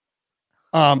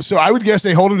 So I would guess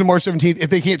they hold him to March 17th if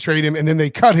they can't trade him, and then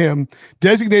they cut him,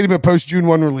 designate him a post June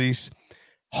 1 release,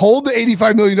 hold the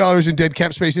 $85 million in dead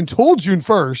cap space until June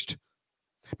 1st.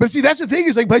 But see, that's the thing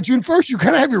is like by June 1st, you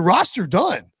kind of have your roster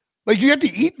done. Like you have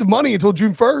to eat the money until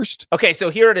June 1st. Okay, so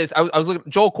here it is. I was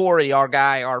looking. Joel Corey, our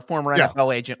guy, our former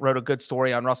NFL agent, wrote a good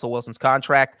story on Russell Wilson's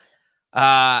contract.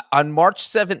 On March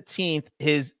 17th,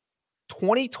 his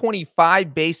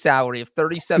 2025 base salary of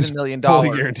 $37 million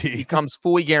becomes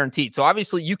fully guaranteed. So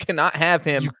obviously, you cannot have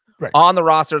him on the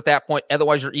roster at that point.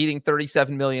 Otherwise, you're eating $37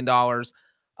 million.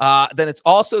 Then it's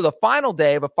also the final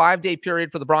day of a 5-day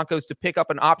period for the Broncos to pick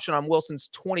up an option on Wilson's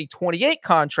 2028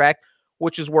 contract,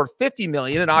 which is worth $50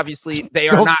 million. And obviously they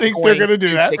are not going they're going to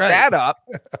do that. Pick that up.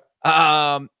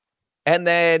 And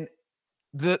then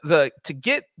to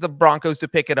get the Broncos to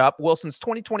pick it up, Wilson's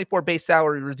 2024 base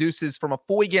salary reduces from a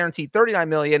fully guaranteed $39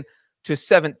 million to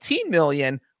 $17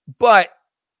 million, but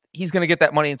he's going to get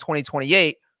that money in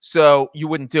 2028. So you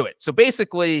wouldn't do it. So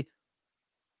basically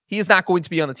he is not going to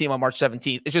be on the team on March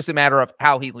 17th. It's just a matter of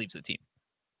how he leaves the team.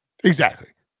 Exactly.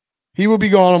 He will be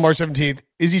gone on March 17th.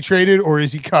 Is he traded or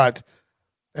is he cut?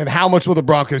 And how much will the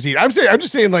Broncos eat? I'm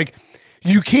just saying, like,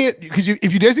 you can't, because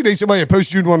if you designate somebody a post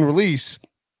June 1 release,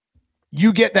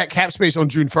 you get that cap space on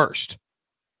June 1st.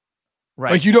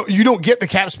 Right. Like you don't get the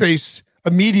cap space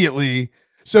immediately.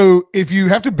 So if you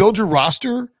have to build your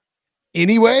roster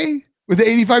anyway with the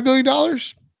 $85 million,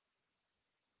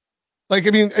 like, I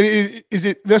mean,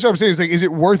 that's what I'm saying is like, is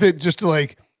it worth it just to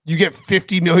like, you get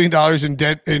 $50 million in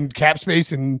debt and cap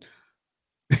space and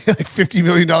like $50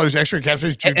 million extra in cap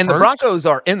space. And the Broncos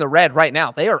are in the red right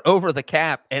now. They are over the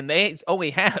cap and they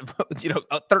only have,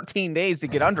 13 days to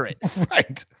get under it.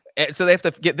 Right. And so they have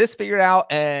to get this figured out.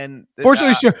 And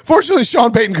fortunately,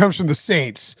 Sean Payton comes from the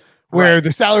Saints where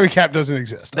the salary cap doesn't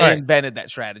exist. They invented that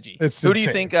strategy. Who do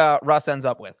you think Russ ends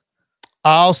up with?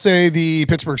 I'll say the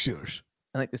Pittsburgh Steelers.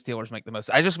 I think the Steelers make the most.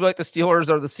 I just feel like the Steelers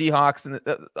are the Seahawks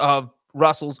and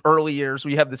Russell's early years.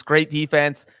 We have this great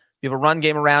defense. You have a run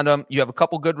game around them. You have a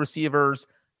couple good receivers.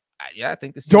 I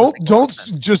think the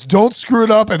Steelers don't screw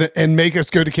it up and make us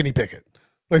go to Kenny Pickett.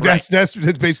 Like that's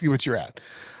basically what you're at.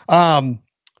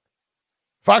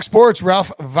 Fox Sports,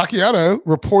 Ralph Vacchiato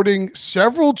reporting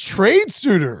several trade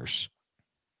suitors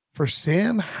for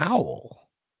Sam Howell.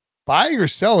 Buying or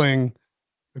selling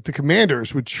that the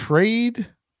Commanders would trade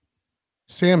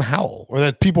Sam Howell or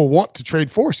that people want to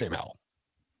trade for Sam Howell.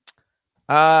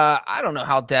 I don't know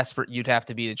how desperate you'd have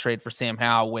to be to trade for Sam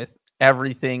Howell with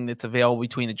everything that's available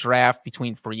between the draft,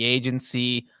 between free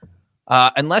agency.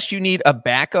 Unless you need a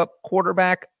backup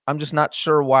quarterback, I'm just not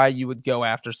sure why you would go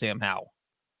after Sam Howell.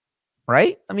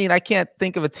 Right? I mean, I can't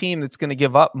think of a team that's going to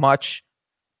give up much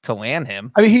to land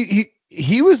him. I mean,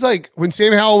 he was like when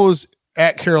Sam Howell was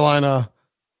at Carolina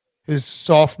his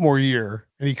sophomore year,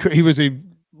 and he was a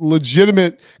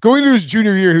legitimate going into his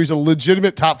junior year. He was a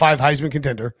legitimate top 5 Heisman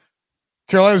contender.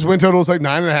 Carolina's win total is like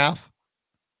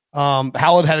 9.5.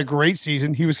 Howell had a great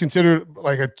season. He was considered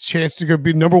like a chance to go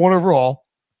be number 1 overall,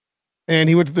 and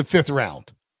he went to the 5th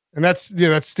round. And that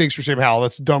stinks for Sam Howell.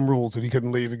 That's dumb rules that he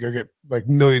couldn't leave and go get like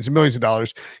millions and millions of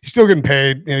dollars. He's still getting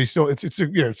paid. You know, he's still it's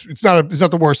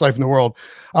not the worst life in the world.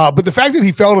 But the fact that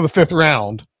he fell to the 5th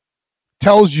round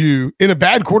tells you, in a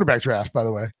bad quarterback draft, by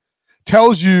the way,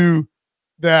 tells you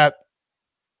that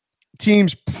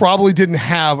teams probably didn't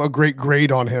have a great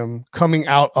grade on him coming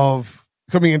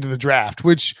into the draft,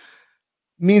 which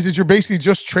means that you're basically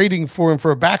just trading for him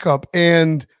for a backup.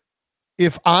 And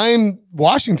if I'm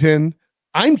Washington,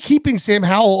 I'm keeping Sam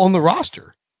Howell on the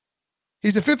roster.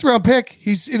 He's a 5th-round pick.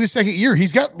 He's in his 2nd year.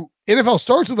 He's got NFL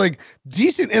starts with like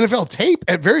decent NFL tape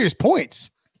at various points.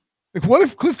 Like, what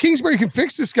if Cliff Kingsbury can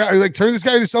fix this guy, or like turn this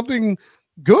guy into something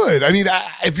good? I mean,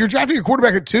 if you're drafting a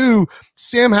quarterback at 2,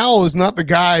 Sam Howell is not the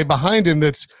guy behind him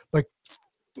that's like,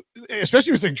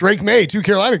 especially if it's like Drake May, 2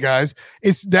 Carolina guys.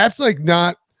 That's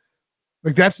not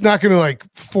going to like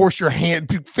force your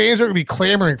hand. Fans are going to be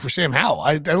clamoring for Sam Howell.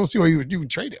 I don't see why you would even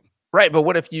trade him. Right, but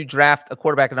what if you draft a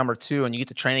quarterback at number 2 and you get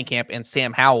to training camp and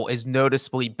Sam Howell is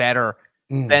noticeably better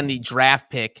than the draft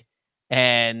pick,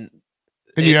 and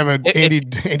then you have an Andy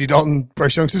Dalton,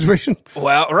 Bryce Young situation?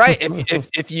 Well, right.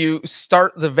 If you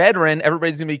start the veteran,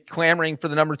 everybody's going to be clamoring for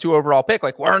the number 2 overall pick.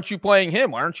 Like, why aren't you playing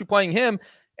him? Why aren't you playing him?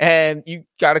 And you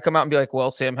got to come out and be like,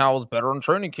 well, Sam Howell's better in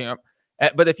training camp.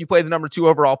 But if you play the number 2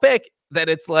 overall pick, then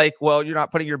it's like, well, you're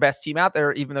not putting your best team out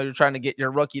there, even though you're trying to get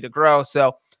your rookie to grow.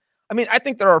 So, I mean, I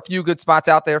think there are a few good spots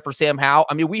out there for Sam Howell.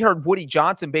 I mean, we heard Woody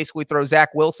Johnson basically throw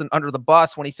Zach Wilson under the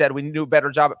bus when he said we need to do a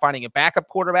better job at finding a backup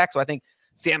quarterback. So I think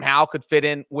Sam Howell could fit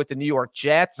in with the New York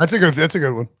Jets. That's a good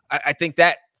one. I think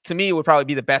that, to me, would probably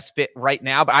be the best fit right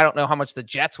now, but I don't know how much the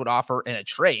Jets would offer in a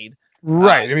trade.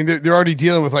 Right. I mean, they're already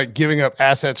dealing with like giving up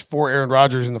assets for Aaron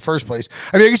Rodgers in the first place.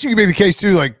 I mean, I guess you could make the case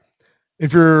too, like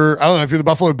if you're the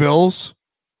Buffalo Bills,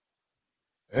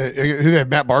 who they have,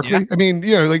 Matt Barkley. Yeah. I mean,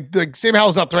 like Sam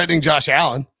Howell's not threatening Josh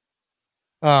Allen.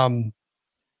 And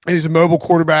he's a mobile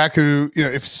quarterback who,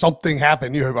 if something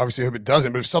happened, you obviously hope it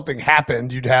doesn't, but if something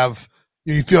happened,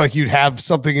 you feel like you'd have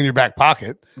something in your back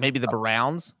pocket. Maybe the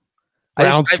Browns.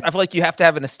 I feel like you have to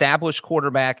have an established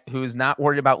quarterback who is not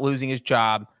worried about losing his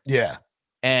job. Yeah.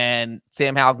 And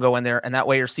Sam Howell can go in there, and that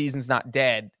way your season's not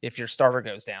dead if your starter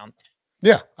goes down.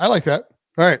 Yeah, I like that.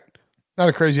 All right. Not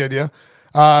a crazy idea.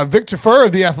 Victor Furr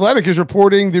of The Athletic is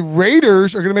reporting the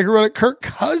Raiders are going to make a run at Kirk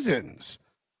Cousins.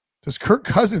 Does Kirk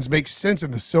Cousins make sense in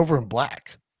the silver and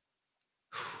black?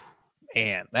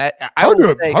 Man, that hard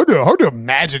to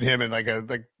imagine him in like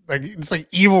it's like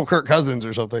evil Kirk Cousins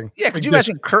or something. Yeah, could you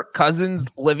imagine Kirk Cousins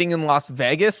living in Las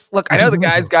Vegas? Look, I know the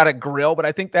guy's got a grill, but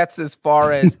I think that's as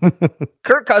far as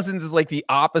Kirk Cousins is like the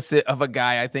opposite of a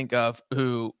guy I think of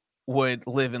who would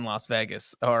live in Las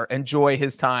Vegas or enjoy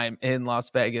his time in Las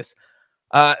Vegas.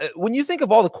 When you think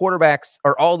of all the quarterbacks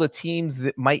or all the teams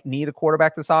that might need a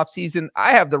quarterback this offseason,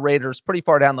 I have the Raiders pretty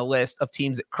far down the list of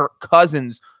teams that Kirk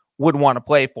Cousins would want to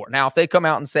play for. Now, if they come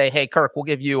out and say, hey, Kirk, we'll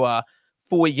give you a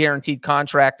fully guaranteed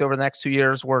contract over the next 2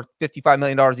 years worth $55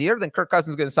 million a year, then Kirk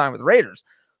Cousins is going to sign with the Raiders.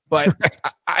 But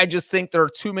I just think there are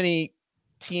too many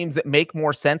teams that make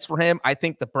more sense for him. I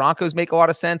think the Broncos make a lot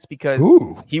of sense because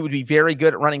he would be very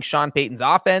good at running Sean Payton's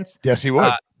offense. Yes, he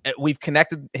would. We've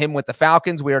connected him with the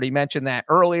Falcons. We already mentioned that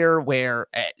earlier where,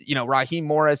 Raheem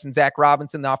Morris and Zach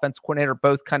Robinson, the offensive coordinator,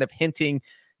 both kind of hinting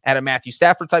at a Matthew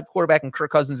Stafford type quarterback, and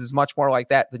Kirk Cousins is much more like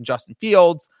that than Justin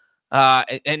Fields.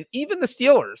 And even the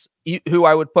Steelers, who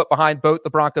I would put behind both the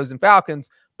Broncos and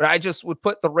Falcons, but I just would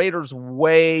put the Raiders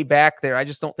way back there. I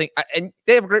just don't think, and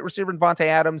they have a great receiver in Devontae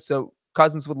Adams, so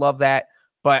Cousins would love that,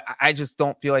 but I just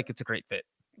don't feel like it's a great fit.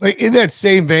 Like in that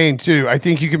same vein too, I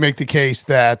think you can make the case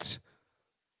that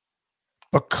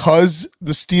because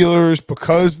the Steelers,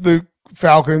 because the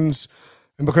Falcons,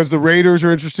 and because the Raiders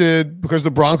are interested, because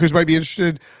the Broncos might be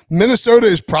interested, Minnesota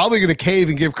is probably going to cave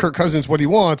and give Kirk Cousins what he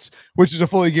wants, which is a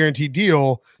fully guaranteed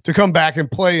deal to come back and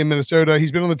play in Minnesota.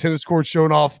 He's been on the tennis court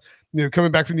showing off,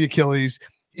 coming back from the Achilles.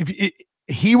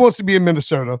 He wants to be in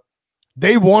Minnesota,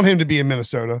 they want him to be in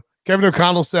Minnesota. Kevin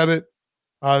O'Connell said it.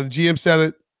 The GM said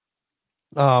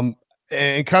it.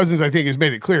 And Cousins, I think, has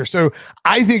made it clear. So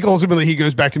I think ultimately he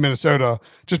goes back to Minnesota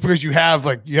just because you have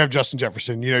Justin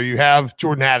Jefferson, you have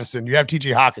Jordan Addison, you have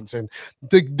TJ Hawkinson.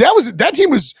 That team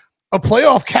was a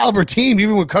playoff caliber team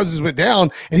even when Cousins went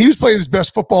down, and he was playing his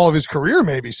best football of his career,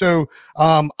 maybe. So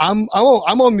I'm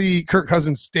on the Kirk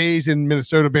Cousins stays in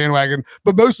Minnesota bandwagon,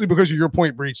 but mostly because of your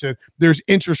point, Breach, that there's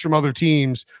interest from other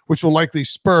teams, which will likely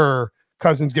spur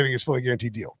Cousins getting his fully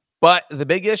guaranteed deal. But the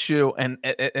big issue, and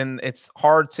it's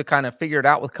hard to kind of figure it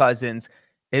out with Cousins,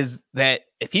 is that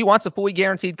if he wants a fully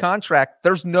guaranteed contract,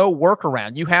 there's no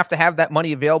workaround. You have to have that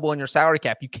money available in your salary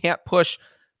cap. You can't push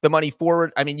the money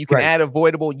forward. I mean, you can add a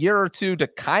voidable year or two to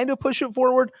kind of push it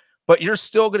forward, but you're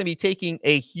still going to be taking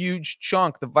a huge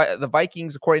chunk. The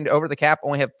Vikings, according to Over the Cap,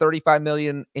 only have $35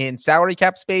 million in salary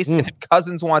cap space. And if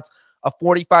Cousins wants a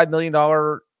 $45 million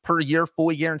per year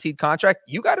fully guaranteed contract,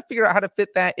 you got to figure out how to fit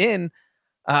that in.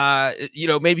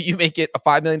 Maybe you make it a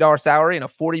 $5 million salary and a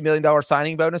 $40 million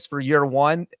signing bonus for year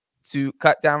one to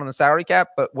cut down on the salary cap.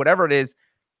 But whatever it is,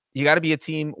 you got to be a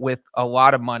team with a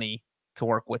lot of money to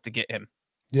work with to get him.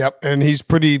 Yep, and he's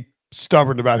pretty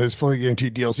stubborn about his fully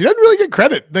guaranteed deals. He doesn't really get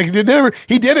credit. Like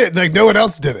he did it. Like no one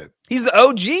else did it. He's the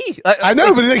OG. I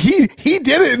know, but like he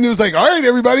did it, and it was like, all right,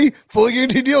 everybody, fully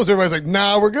guaranteed deals. Everybody's like,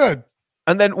 nah, we're good.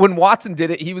 And then when Watson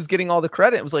did it, he was getting all the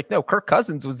credit. It was like, no, Kirk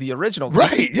Cousins was the original.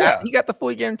 Right? He got the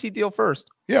fully guaranteed deal first.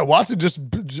 Yeah, Watson just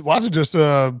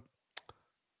hopped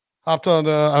on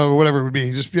I don't know, whatever it would be.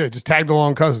 He just tagged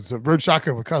along Cousins, rode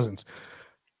shotgun with Cousins.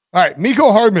 All right,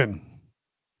 Mecole Hardman.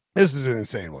 This is an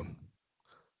insane one.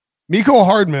 Mecole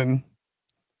Hardman,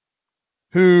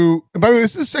 who, and by the way,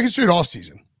 this is the second straight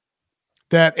offseason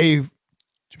that a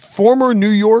former New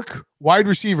York wide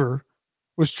receiver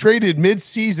was traded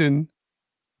mid-season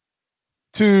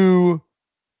to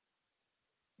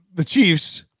the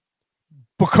Chiefs,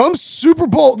 becomes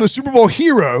the Super Bowl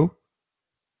hero,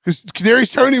 because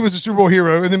Kadarius Toney was a Super Bowl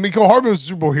hero, and then Mecole Hardman was a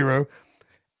Super Bowl hero.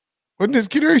 Wasn't it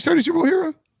Kadarius Toney Super Bowl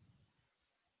hero?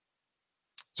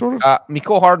 Sort of.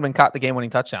 Mecole Hardman caught the game-winning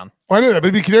touchdown. Well, I know that,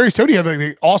 but Kadarius Toney had like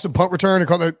the awesome punt return and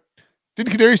caught that.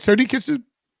 Didn't Kadarius Toney catch it?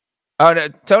 Oh no,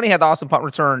 Toney had the awesome punt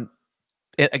return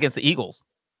against the Eagles.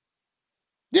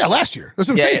 Yeah, last year. That's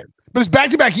what I'm saying. Yeah. But it's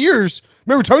back-to-back years.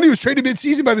 Remember, Toney was traded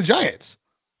mid-season by the Giants.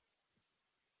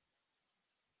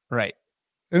 Right.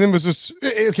 And then was this,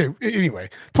 okay, anyway.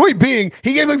 Point being,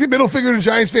 he gave like the middle finger to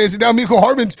Giants fans, and now Mecole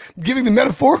Hardman's giving the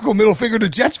metaphorical middle finger to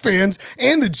Jets fans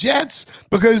and the Jets,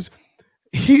 because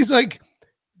he's like,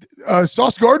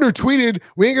 Sauce Gardner tweeted,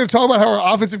 we ain't going to talk about how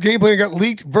our offensive game plan got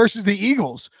leaked versus the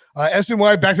Eagles.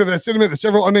 SNY back to that sentiment that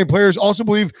several unnamed players also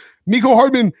believe Mecole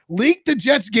Hardman leaked the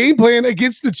Jets game plan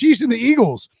against the Chiefs and the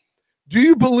Eagles. Do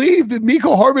you believe that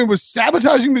Mecole Hardman was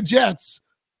sabotaging the Jets?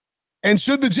 And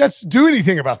should the Jets do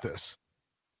anything about this?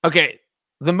 Okay.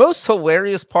 The most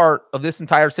hilarious part of this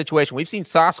entire situation, we've seen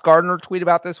Sauce Gardner tweet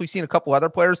about this. We've seen a couple other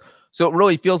players. So it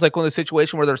really feels like one of the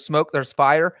situations where there's smoke, there's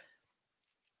fire,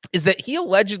 is that he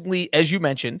allegedly, as you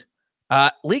mentioned,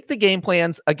 leaked the game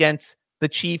plans against the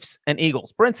Chiefs and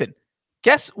Eagles. Brinson,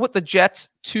 guess what the Jets'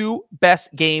 two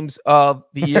best games of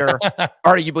the year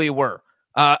arguably were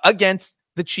against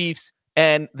the Chiefs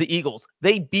and the Eagles.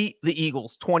 They beat the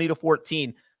Eagles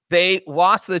 20-14. They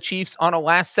lost to the Chiefs on a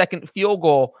last-second field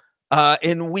goal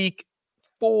in week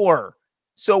 4.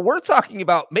 So we're talking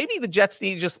about maybe the Jets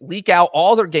need to just leak out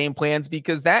all their game plans,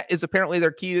 because that is apparently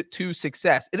their key to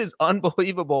success. It is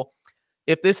unbelievable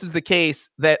if this is the case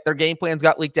that their game plans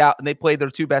got leaked out and they played their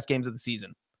two best games of the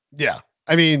season. Yeah.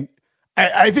 I mean,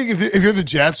 I think if you're the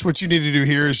Jets, what you need to do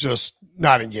here is just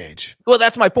not engage. Well,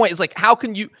 that's my point. It's like, how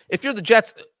can you, if you're the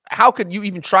Jets, how could you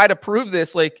even try to prove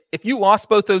this? Like, if you lost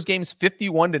both those games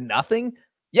 51-0,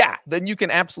 yeah, then you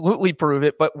can absolutely prove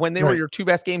it. But when they were your two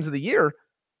best games of the year,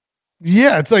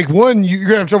 yeah, it's like, one, you're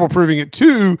gonna have trouble proving it.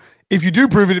 2, if you do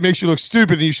prove it, it makes you look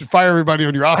stupid, and you should fire everybody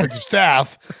on your offensive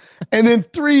staff. And then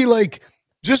 3, like,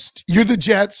 just you're the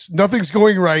Jets, nothing's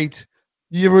going right.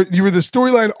 You were the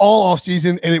storyline all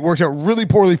offseason, and it worked out really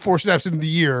poorly 4 snaps into the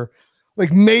year.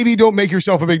 Like, maybe don't make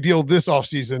yourself a big deal this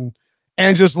offseason,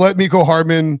 and just let Mecole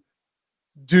Hardman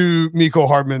do Mecole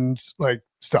Hardman's like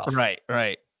stuff. Right.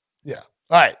 Yeah.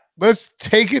 All right. Let's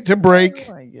take it to break.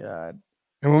 Oh my God.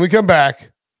 And when we come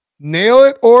back, nail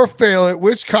it or fail it.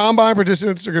 Which combine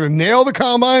participants are going to nail the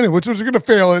combine and which ones are going to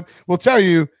fail it? We'll tell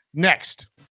you next.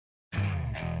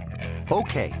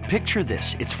 Okay, picture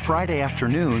this. It's Friday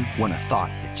afternoon when a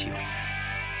thought hits you.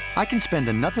 I can spend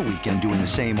another weekend doing the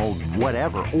same old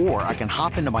whatever, or I can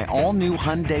hop into my all-new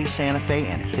Hyundai Santa Fe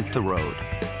and hit the road.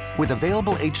 With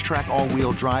available H-Track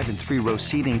all-wheel drive and 3-row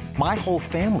seating, my whole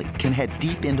family can head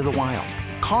deep into the wild.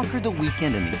 Conquer the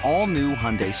weekend in the all-new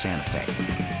Hyundai Santa Fe.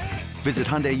 Visit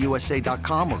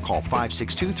HyundaiUSA.com or call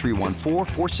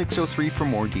 562-314-4603 for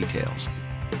more details.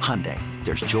 Hyundai,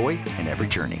 there's joy in every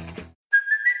journey.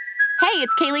 Hey,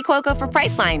 it's Kaylee Cuoco for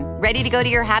Priceline. Ready to go to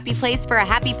your happy place for a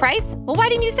happy price? Well, why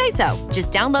didn't you say so?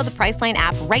 Just download the Priceline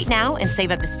app right now and save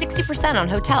up to 60% on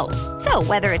hotels. So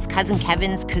whether it's Cousin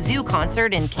Kevin's Kazoo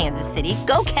Concert in Kansas City,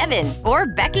 go Kevin, or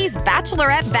Becky's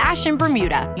Bachelorette Bash in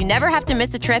Bermuda, you never have to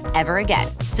miss a trip ever again.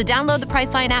 So download the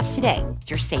Priceline app today.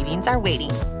 Your savings are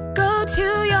waiting. Go to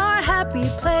your happy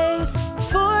place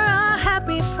for a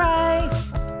happy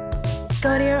price.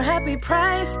 Go to your happy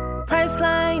price,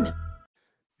 Priceline.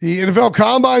 The NFL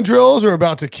Combine drills are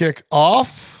about to kick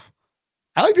off.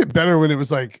 I liked it better when it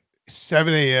was like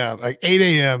 7 a.m., like 8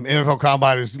 a.m. NFL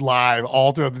Combine is live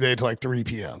all throughout the day till like 3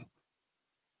 p.m.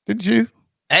 Didn't you?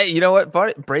 Hey, you know what?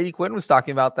 Brady Quinn was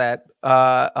talking about that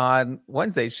on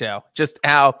Wednesday's show. Just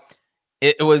how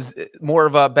it was more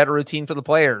of a better routine for the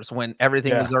players when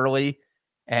everything was early,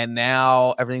 and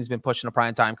now everything's been pushed into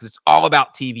prime time because it's all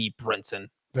about TV, Brinson.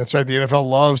 That's right. The NFL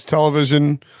loves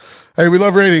television. Hey, we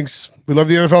love ratings. We love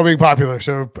the NFL being popular.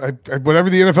 So whatever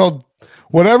the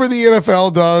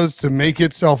NFL does to make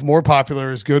itself more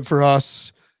popular is good for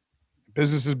us.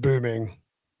 Business is booming.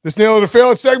 This Nail It or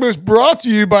Fail It segment is brought to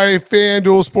you by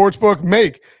FanDuel Sportsbook.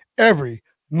 Make every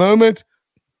moment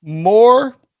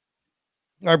more.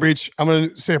 All right, Breach, I'm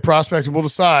going to say a prospect and we'll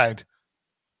decide,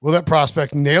 will that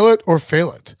prospect nail it or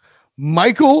fail it?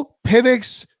 Michael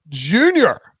Penix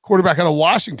Jr., quarterback out of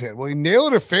Washington. Will he nail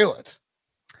it or fail it?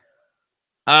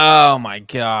 Oh, my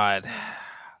God.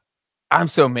 I'm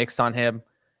so mixed on him.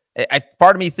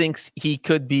 Part of me thinks he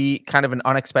could be kind of an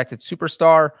unexpected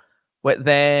superstar, but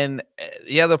then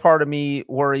the other part of me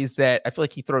worries that I feel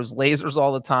like he throws lasers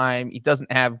all the time. He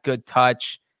doesn't have good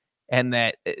touch, and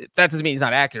that doesn't mean he's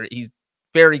not accurate. He's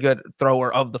very good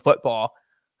thrower of the football,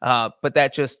 but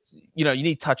that just, you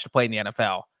need touch to play in the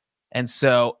NFL. And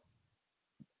so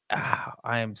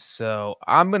I'm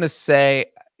going to say,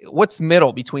 what's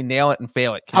middle between nail it and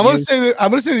fail it? I'm going to say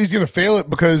that he's going to fail it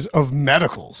because of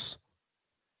medicals.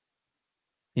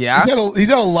 Yeah, he's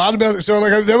had a lot of medicals. So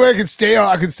like that way I can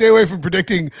stay away from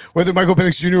predicting whether Michael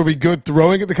Penix Jr. will be good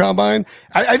throwing at the combine.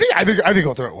 I think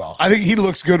he'll throw it well. I think he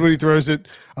looks good when he throws it.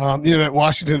 That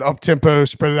Washington up tempo,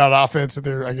 spread it out offense. That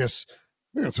they're, I think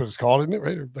that's what it's called, isn't it?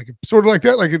 Right? Or like sort of like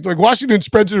that. Like it's like Washington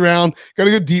spreads it around, got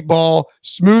a good deep ball,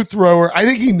 smooth thrower. I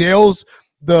think he nails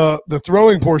the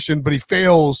throwing portion, but he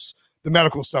fails the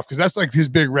medical stuff because that's like his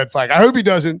big red flag. I hope he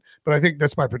doesn't, but I think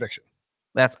that's my prediction.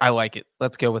 I like it.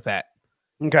 Let's go with that.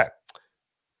 Okay.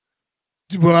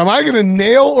 Well, am I going to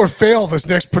nail or fail this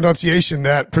next pronunciation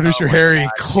that producer Harry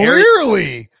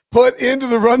clearly put into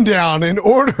the rundown in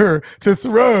order to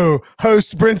throw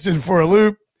host Brinson for a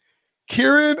loop?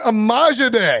 Kieran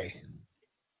Amajide.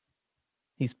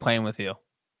 He's playing with you.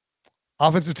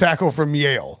 Offensive tackle from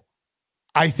Yale.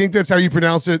 I think that's how you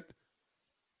pronounce it.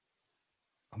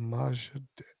 Amajide.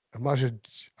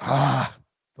 The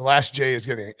last J is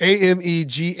getting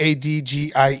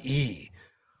Amegadgie.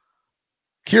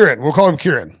 Kieran, we'll call him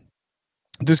Kieran.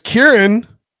 Does Kieran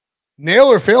nail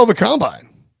or fail the combine?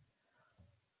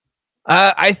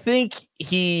 I think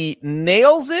he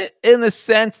nails it in the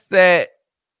sense that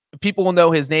people will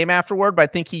know his name afterward, but I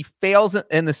think he fails it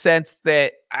in the sense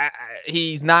that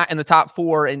he's not in the top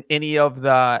 4 in any of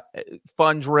the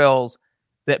fun drills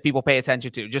that people pay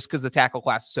attention to, just because the tackle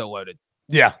class is so loaded.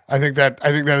 Yeah, I think that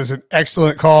is an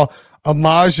excellent call.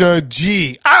 Amaja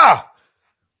G.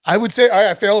 I would say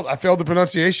I failed the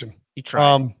pronunciation. You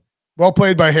tried. Well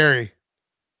played by Harry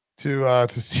to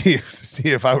see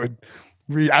if I would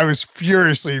read. I was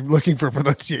furiously looking for a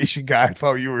pronunciation guide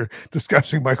while you were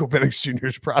discussing Michael Penix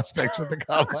Jr.'s prospects at the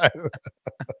combine.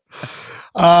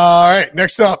 All right,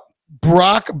 next up,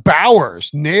 Brock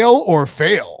Bowers, nail or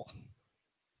fail?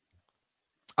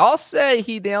 I'll say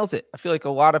he nails it. I feel like a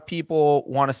lot of people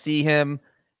want to see him,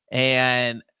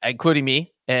 and including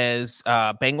me as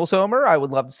Bengals homer. I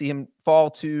would love to see him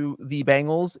fall to the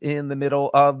Bengals in the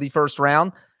middle of the first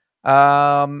round.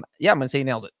 I'm going to say he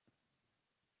nails it.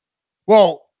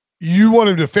 Well, you want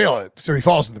him to fail it, so he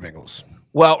falls to the Bengals.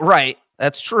 Well, right.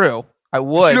 That's true. I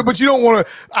would. But you don't want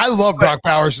to. I love Brock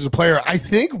Bowers as a player. I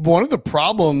think one of the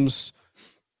problems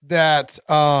that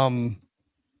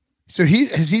so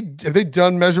have they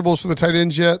done measurables for the tight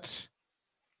ends yet?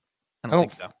 I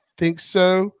don't think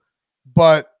so.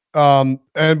 But and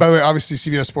by the way, obviously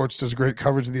CBS Sports does great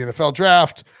coverage of the NFL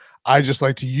draft. I just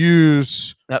like to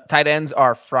use tight ends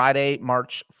are Friday,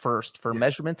 March 1st for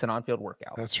measurements and on-field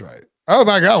workouts. That's right. Oh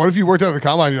my God. What if you worked out at the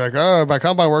combine? You're like, oh, my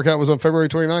combine workout was on February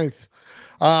 29th.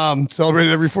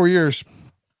 Celebrated every 4 years.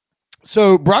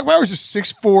 So Brock Bowers is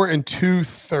 6'4" and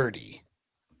 230,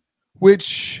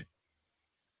 which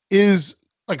is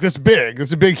like, that's big.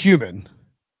 That's a big human.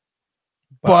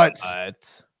 But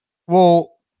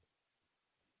well,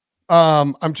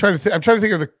 I'm trying to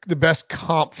think of the best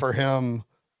comp for him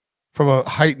from a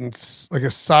height and like a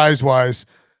size wise.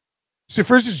 So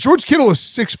for instance, George Kittle is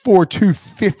 6'4",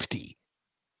 250.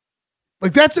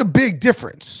 Like that's a big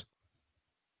difference.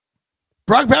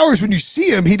 Brock Bowers, when you see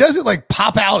him, he doesn't like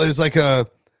pop out as like a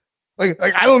like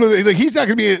I don't know, like he's not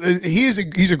going to be. He's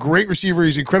a great receiver.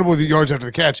 He's incredible with the yards after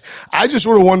the catch. I just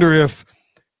sort of wonder if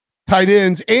tight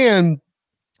ends and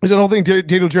there's an whole thing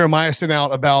Daniel Jeremiah sent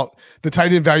out about the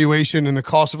tight end valuation and the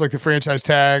cost of like the franchise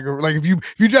tag, or like if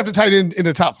you draft a tight end in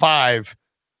the top 5,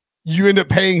 you end up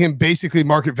paying him basically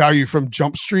market value from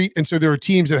Jump Street, and so there are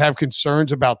teams that have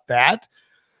concerns about that.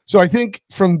 So I think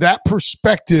from that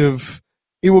perspective,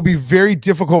 it will be very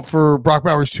difficult for Brock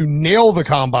Bowers to nail the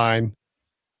combine,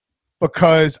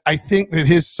 because I think that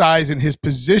his size and his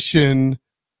position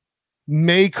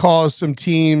may cause some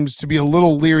teams to be a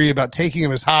little leery about taking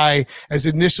him as high as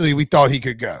initially we thought he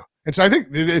could go. And so I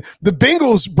think the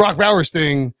Bengals Brock Bowers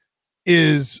thing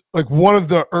is like one of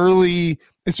the early,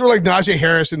 it's sort of like Najee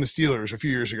Harris and the Steelers a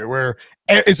few years ago, where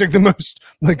it's like the most,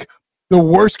 like the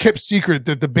worst kept secret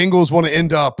that the Bengals want to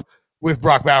end up with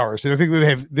Brock Bowers. And I think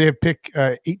they have pick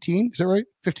 18. Is that right?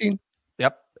 15?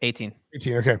 Yep. 18.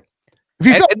 18. Okay.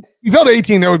 If you felt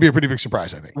 18, that would be a pretty big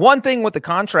surprise, I think. One thing with the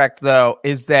contract, though,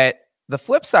 is that the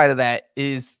flip side of that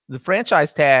is the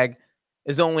franchise tag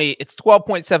is it's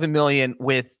 $12.7 million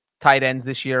with tight ends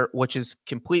this year, which is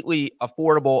completely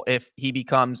affordable if he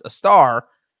becomes a star.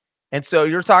 And so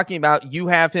you're talking about you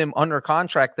have him under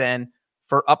contract then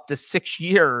for up to 6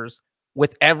 years,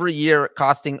 with every year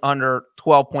costing under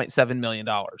 $12.7 million.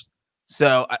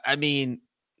 So, I mean,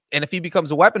 and if he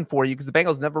becomes a weapon for you, because the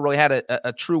Bengals never really had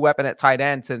a true weapon at tight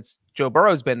end since Joe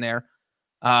Burrow's been there.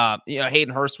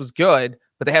 Hayden Hurst was good,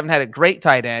 but they haven't had a great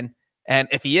tight end. And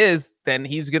if he is, then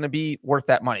he's going to be worth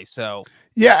that money. So,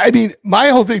 yeah, I mean, my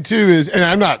whole thing too is, and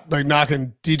I'm not like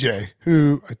knocking DJ,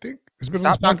 who I think has been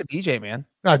stop knocking DJ, man.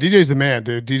 No, DJ's the man,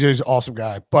 dude. DJ's an awesome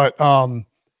guy. But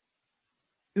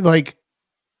like,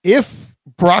 if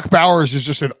Brock Bowers is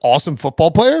just an awesome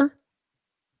football player,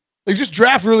 like just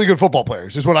draft really good football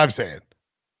players is what I'm saying.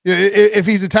 If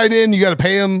he's a tight end, you got to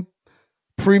pay him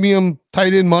premium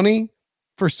tight end money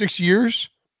for 6 years.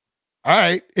 All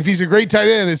right. If he's a great tight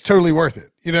end, it's totally worth it.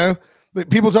 Like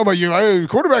people talk about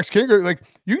quarterbacks can't go. Like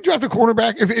you can draft a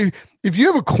cornerback. If you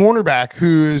have a cornerback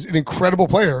who is an incredible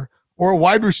player or a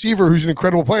wide receiver who's an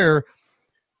incredible player,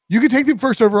 you can take them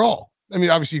first overall. I mean,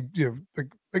 obviously,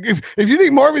 like if you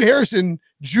think Marvin Harrison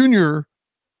Jr.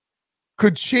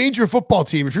 could change your football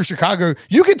team, if you're Chicago,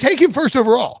 you can take him first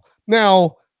overall.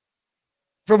 Now,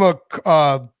 from a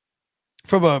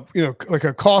like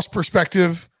a cost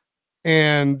perspective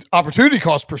and opportunity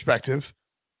cost perspective,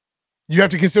 you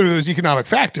have to consider those economic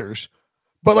factors.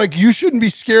 But like, you shouldn't be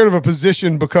scared of a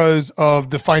position because of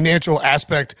the financial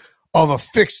aspect of a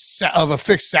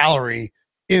fixed salary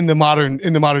in the modern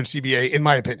CBA, in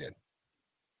my opinion.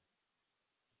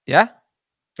 Yeah.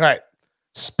 All right.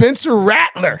 Spencer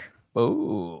Rattler.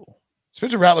 Oh.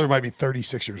 Spencer Rattler might be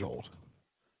 36 years old.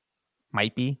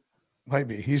 Might be.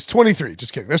 He's 23.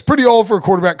 Just kidding. That's pretty old for a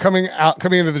quarterback coming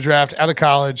into the draft out of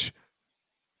college.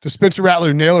 Does Spencer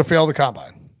Rattler nail or fail the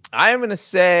combine? I am going to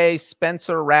say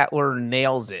Spencer Rattler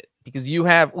nails it, because we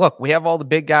have all the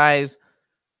big guys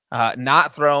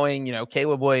not throwing,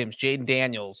 Caleb Williams, Jaden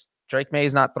Daniels, Drake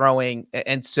May's not throwing.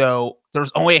 And so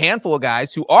there's only a handful of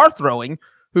guys who are throwing,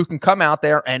 who can come out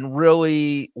there and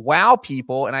really wow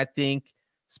people. And I think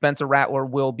Spencer Rattler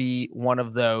will be one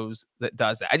of those that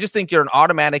does that. I just think you're an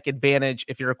automatic advantage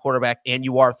if you're a quarterback and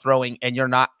you are throwing and you're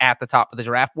not at the top of the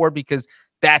draft board, because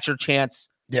that's your chance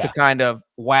to kind of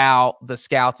wow the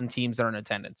scouts and teams that are in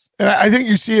attendance. And I think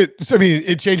you see it. So, I mean,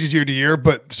 it changes year to year,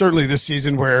 but certainly this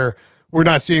season where we're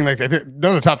not seeing none of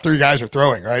the top three guys are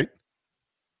throwing, right?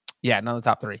 Yeah, none of the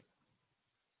top three.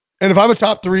 And if I'm a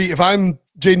top three, if I'm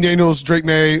Jaden Daniels, Drake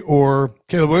May, or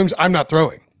Caleb Williams, I'm not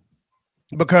throwing,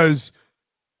 because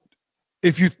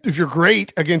if you're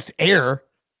great against air,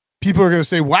 people are going to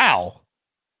say, wow,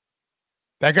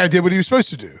 that guy did what he was supposed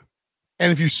to do.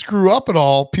 And if you screw up at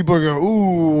all, people are going,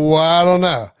 ooh, I don't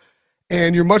know.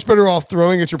 And you're much better off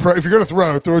throwing at your pro. If you're going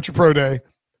to throw at your pro day,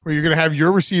 where you're going to have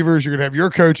your receivers, you're going to have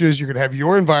your coaches, you're going to have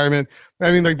your environment.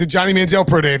 I mean, like the Johnny Manziel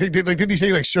pro day, I think, didn't he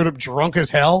say he showed up drunk as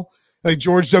hell? Like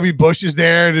George W. Bush is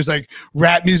there, and there's like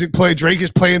rap music play. Drake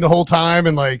is playing the whole time,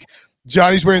 and like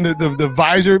Johnny's wearing the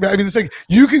visor. I mean, it's like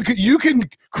you can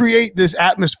create this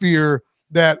atmosphere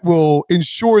that will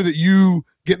ensure that you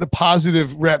get the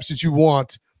positive reps that you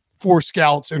want for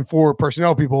scouts and for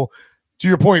personnel people. To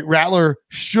your point, Rattler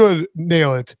should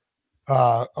nail it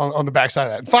on the backside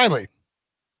of that. And finally,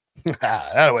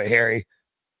 that way, Harry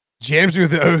jams me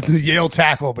with the Yale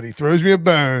tackle, but he throws me a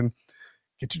bone.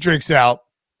 Get your drinks out.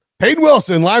 Peyton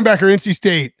Wilson, linebacker, NC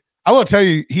State. I want to tell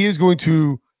you, he is going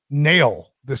to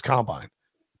nail this combine.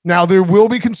 Now, there will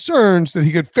be concerns that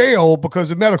he could fail because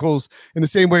of medicals in the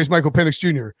same way as Michael Penix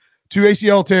Jr. 2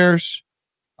 ACL tears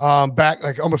back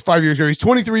like almost 5 years ago. He's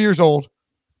 23 years old,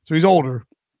 so he's older.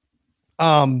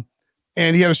 And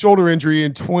he had a shoulder injury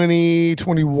in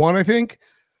 2021, I think.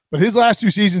 But his last 2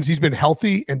 seasons, he's been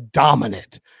healthy and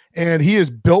dominant. And he is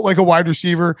built like a wide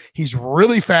receiver. He's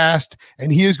really fast,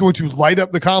 and he is going to light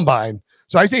up the combine.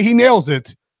 So I say he nails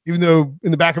it, even though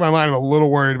in the back of my mind, I'm a little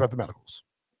worried about the medicals.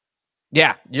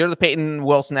 Yeah, you're the Peyton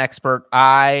Wilson expert.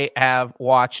 I have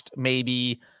watched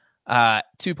maybe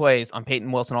 2 plays on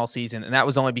Peyton Wilson all season, and that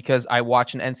was only because I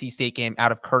watched an NC State game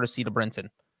out of courtesy to Brinson.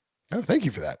 Oh, thank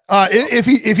you for that. If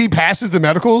he passes the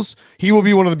medicals, he will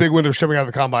be one of the big winners coming out of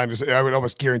the combine. I would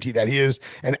almost guarantee that. He is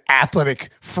an athletic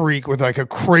freak with like a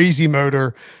crazy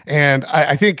motor, and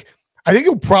I think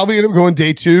he'll probably end up going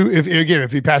day 2 if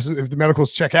the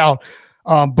medicals check out,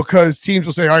 because teams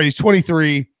will say, all right, he's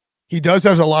 23, he does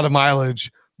have a lot of mileage,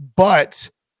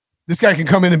 but this guy can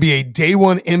come in and be a day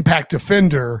 1 impact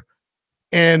defender.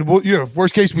 And we'll,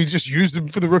 worst case, we just used him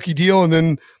for the rookie deal and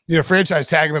then, franchise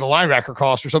tag him at a linebacker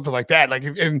cost or something like that.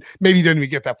 And maybe he didn't even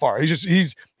get that far.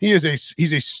 He's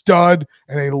a stud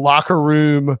and a locker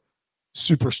room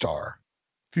superstar,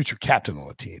 future captain on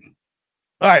the team.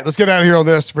 All right, let's get out of here on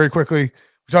this very quickly.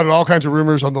 We talked about all kinds of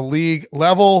rumors on the league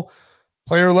level,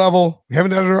 player level. We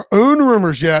haven't had our own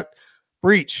rumors yet.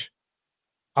 Breach,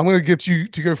 I'm going to get you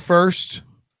to go first.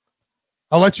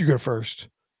 I'll let you go first.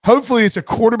 Hopefully it's a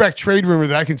quarterback trade rumor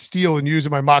that I can steal and use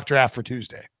in my mock draft for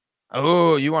Tuesday.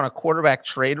 Oh, you want a quarterback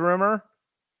trade rumor?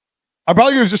 I'm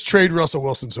probably going to just trade Russell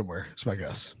Wilson somewhere. That's my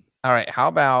guess. All right. How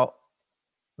about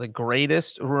the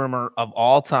greatest rumor of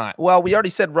all time? Well, we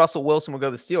already said Russell Wilson will go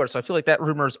to the Steelers, so I feel like that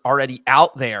rumor is already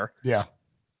out there. Yeah.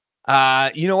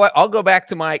 You know what? I'll go back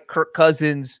to my Kirk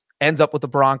Cousins ends up with the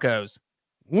Broncos.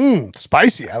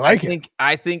 Spicy. I like it.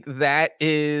 I think that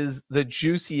is the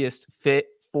juiciest fit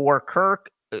for Kirk.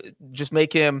 Just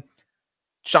make him,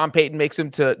 Sean Payton makes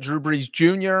him to Drew Brees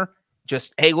Jr.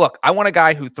 Just, hey, look, I want a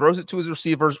guy who throws it to his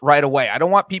receivers right away. I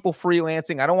don't want people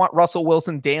freelancing. I don't want Russell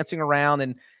Wilson dancing around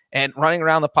and running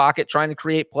around the pocket, trying to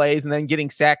create plays and then getting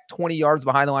sacked 20 yards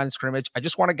behind the line of scrimmage. I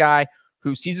just want a guy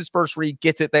who sees his first read,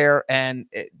 gets it there, and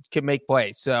it can make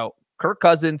plays. So Kirk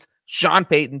Cousins, Sean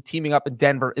Payton teaming up in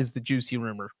Denver is the juicy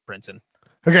rumor, Brinson.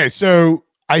 Okay, so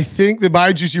I think that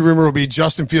my juicy rumor will be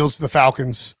Justin Fields to the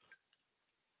Falcons.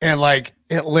 And like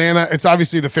Atlanta, it's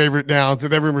obviously the favorite now. So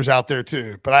that rumor's out there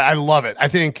too, but I love it. I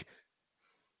think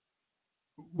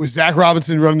with Zach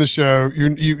Robinson running the show,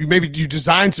 you maybe you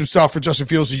designed some stuff for Justin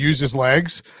Fields to use his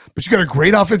legs, but you got a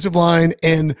great offensive line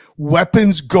and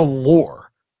weapons galore.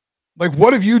 Like,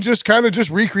 what if you just kind of just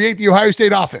recreate the Ohio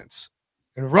State offense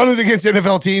and run it against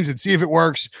NFL teams and see if it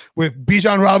works with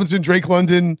Bijan Robinson, Drake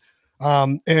London,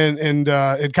 and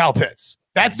Kyle Pitts?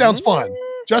 That sounds fun.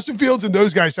 Justin Fields and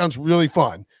those guys sounds really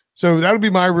fun. So that'll be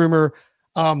my rumor.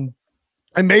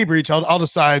 I may breach. I'll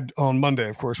decide on Monday,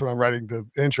 of course, when I'm writing the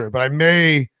intro, but I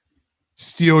may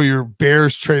steal your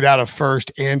Bears trade out of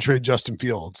first and trade Justin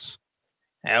Fields.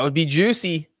 That would be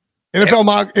juicy. NFL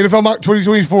mock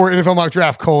 2024 NFL mock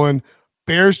draft :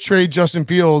 Bears trade Justin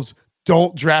Fields.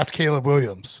 Don't draft Caleb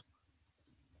Williams.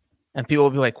 And people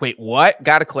will be like, wait, what?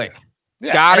 Gotta click.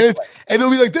 Yeah. And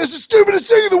they'll be like, this is the stupidest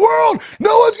thing in the world.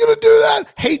 No one's going to do that.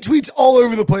 Hate tweets all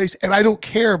over the place. And I don't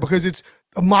care because it's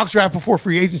a mock draft before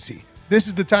free agency. This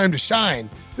is the time to shine.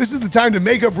 This is the time to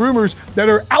make up rumors that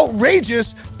are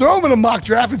outrageous. Throw them in a mock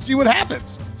draft and see what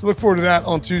happens. So look forward to that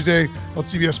on Tuesday on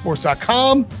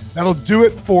CBSSports.com. That'll do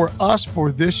it for us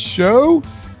for this show.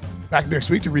 Back next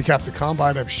week to recap the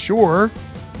combine, I'm sure.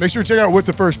 Make sure to check out With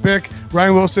the First Pick.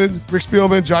 Ryan Wilson, Rick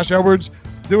Spielman, Josh Edwards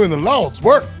doing the Lord's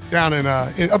work down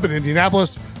up in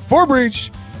Indianapolis. For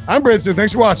Breach, I'm Brinson.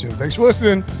 Thanks for watching. Thanks for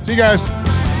listening. See you guys.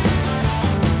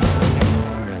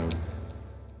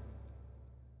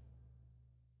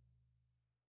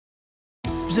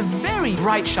 It was a very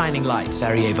bright, shining light,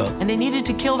 Sarajevo, and they needed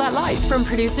to kill that light. From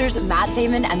producers Matt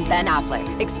Damon and Ben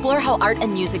Affleck, explore how art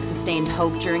and music sustained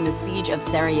hope during the siege of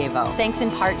Sarajevo, thanks in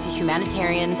part to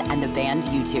humanitarians and the band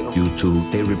U2.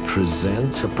 U2, they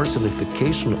represent a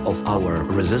personification of our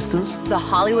resistance. The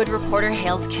Hollywood Reporter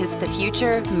hails Kiss the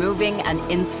Future, moving and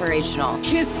inspirational.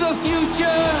 Kiss the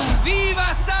future!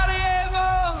 Viva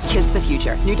Sarajevo! Kiss the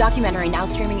Future, new documentary now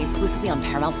streaming exclusively on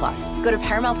Paramount+. Go to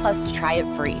Paramount+ to try it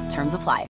free. Terms apply.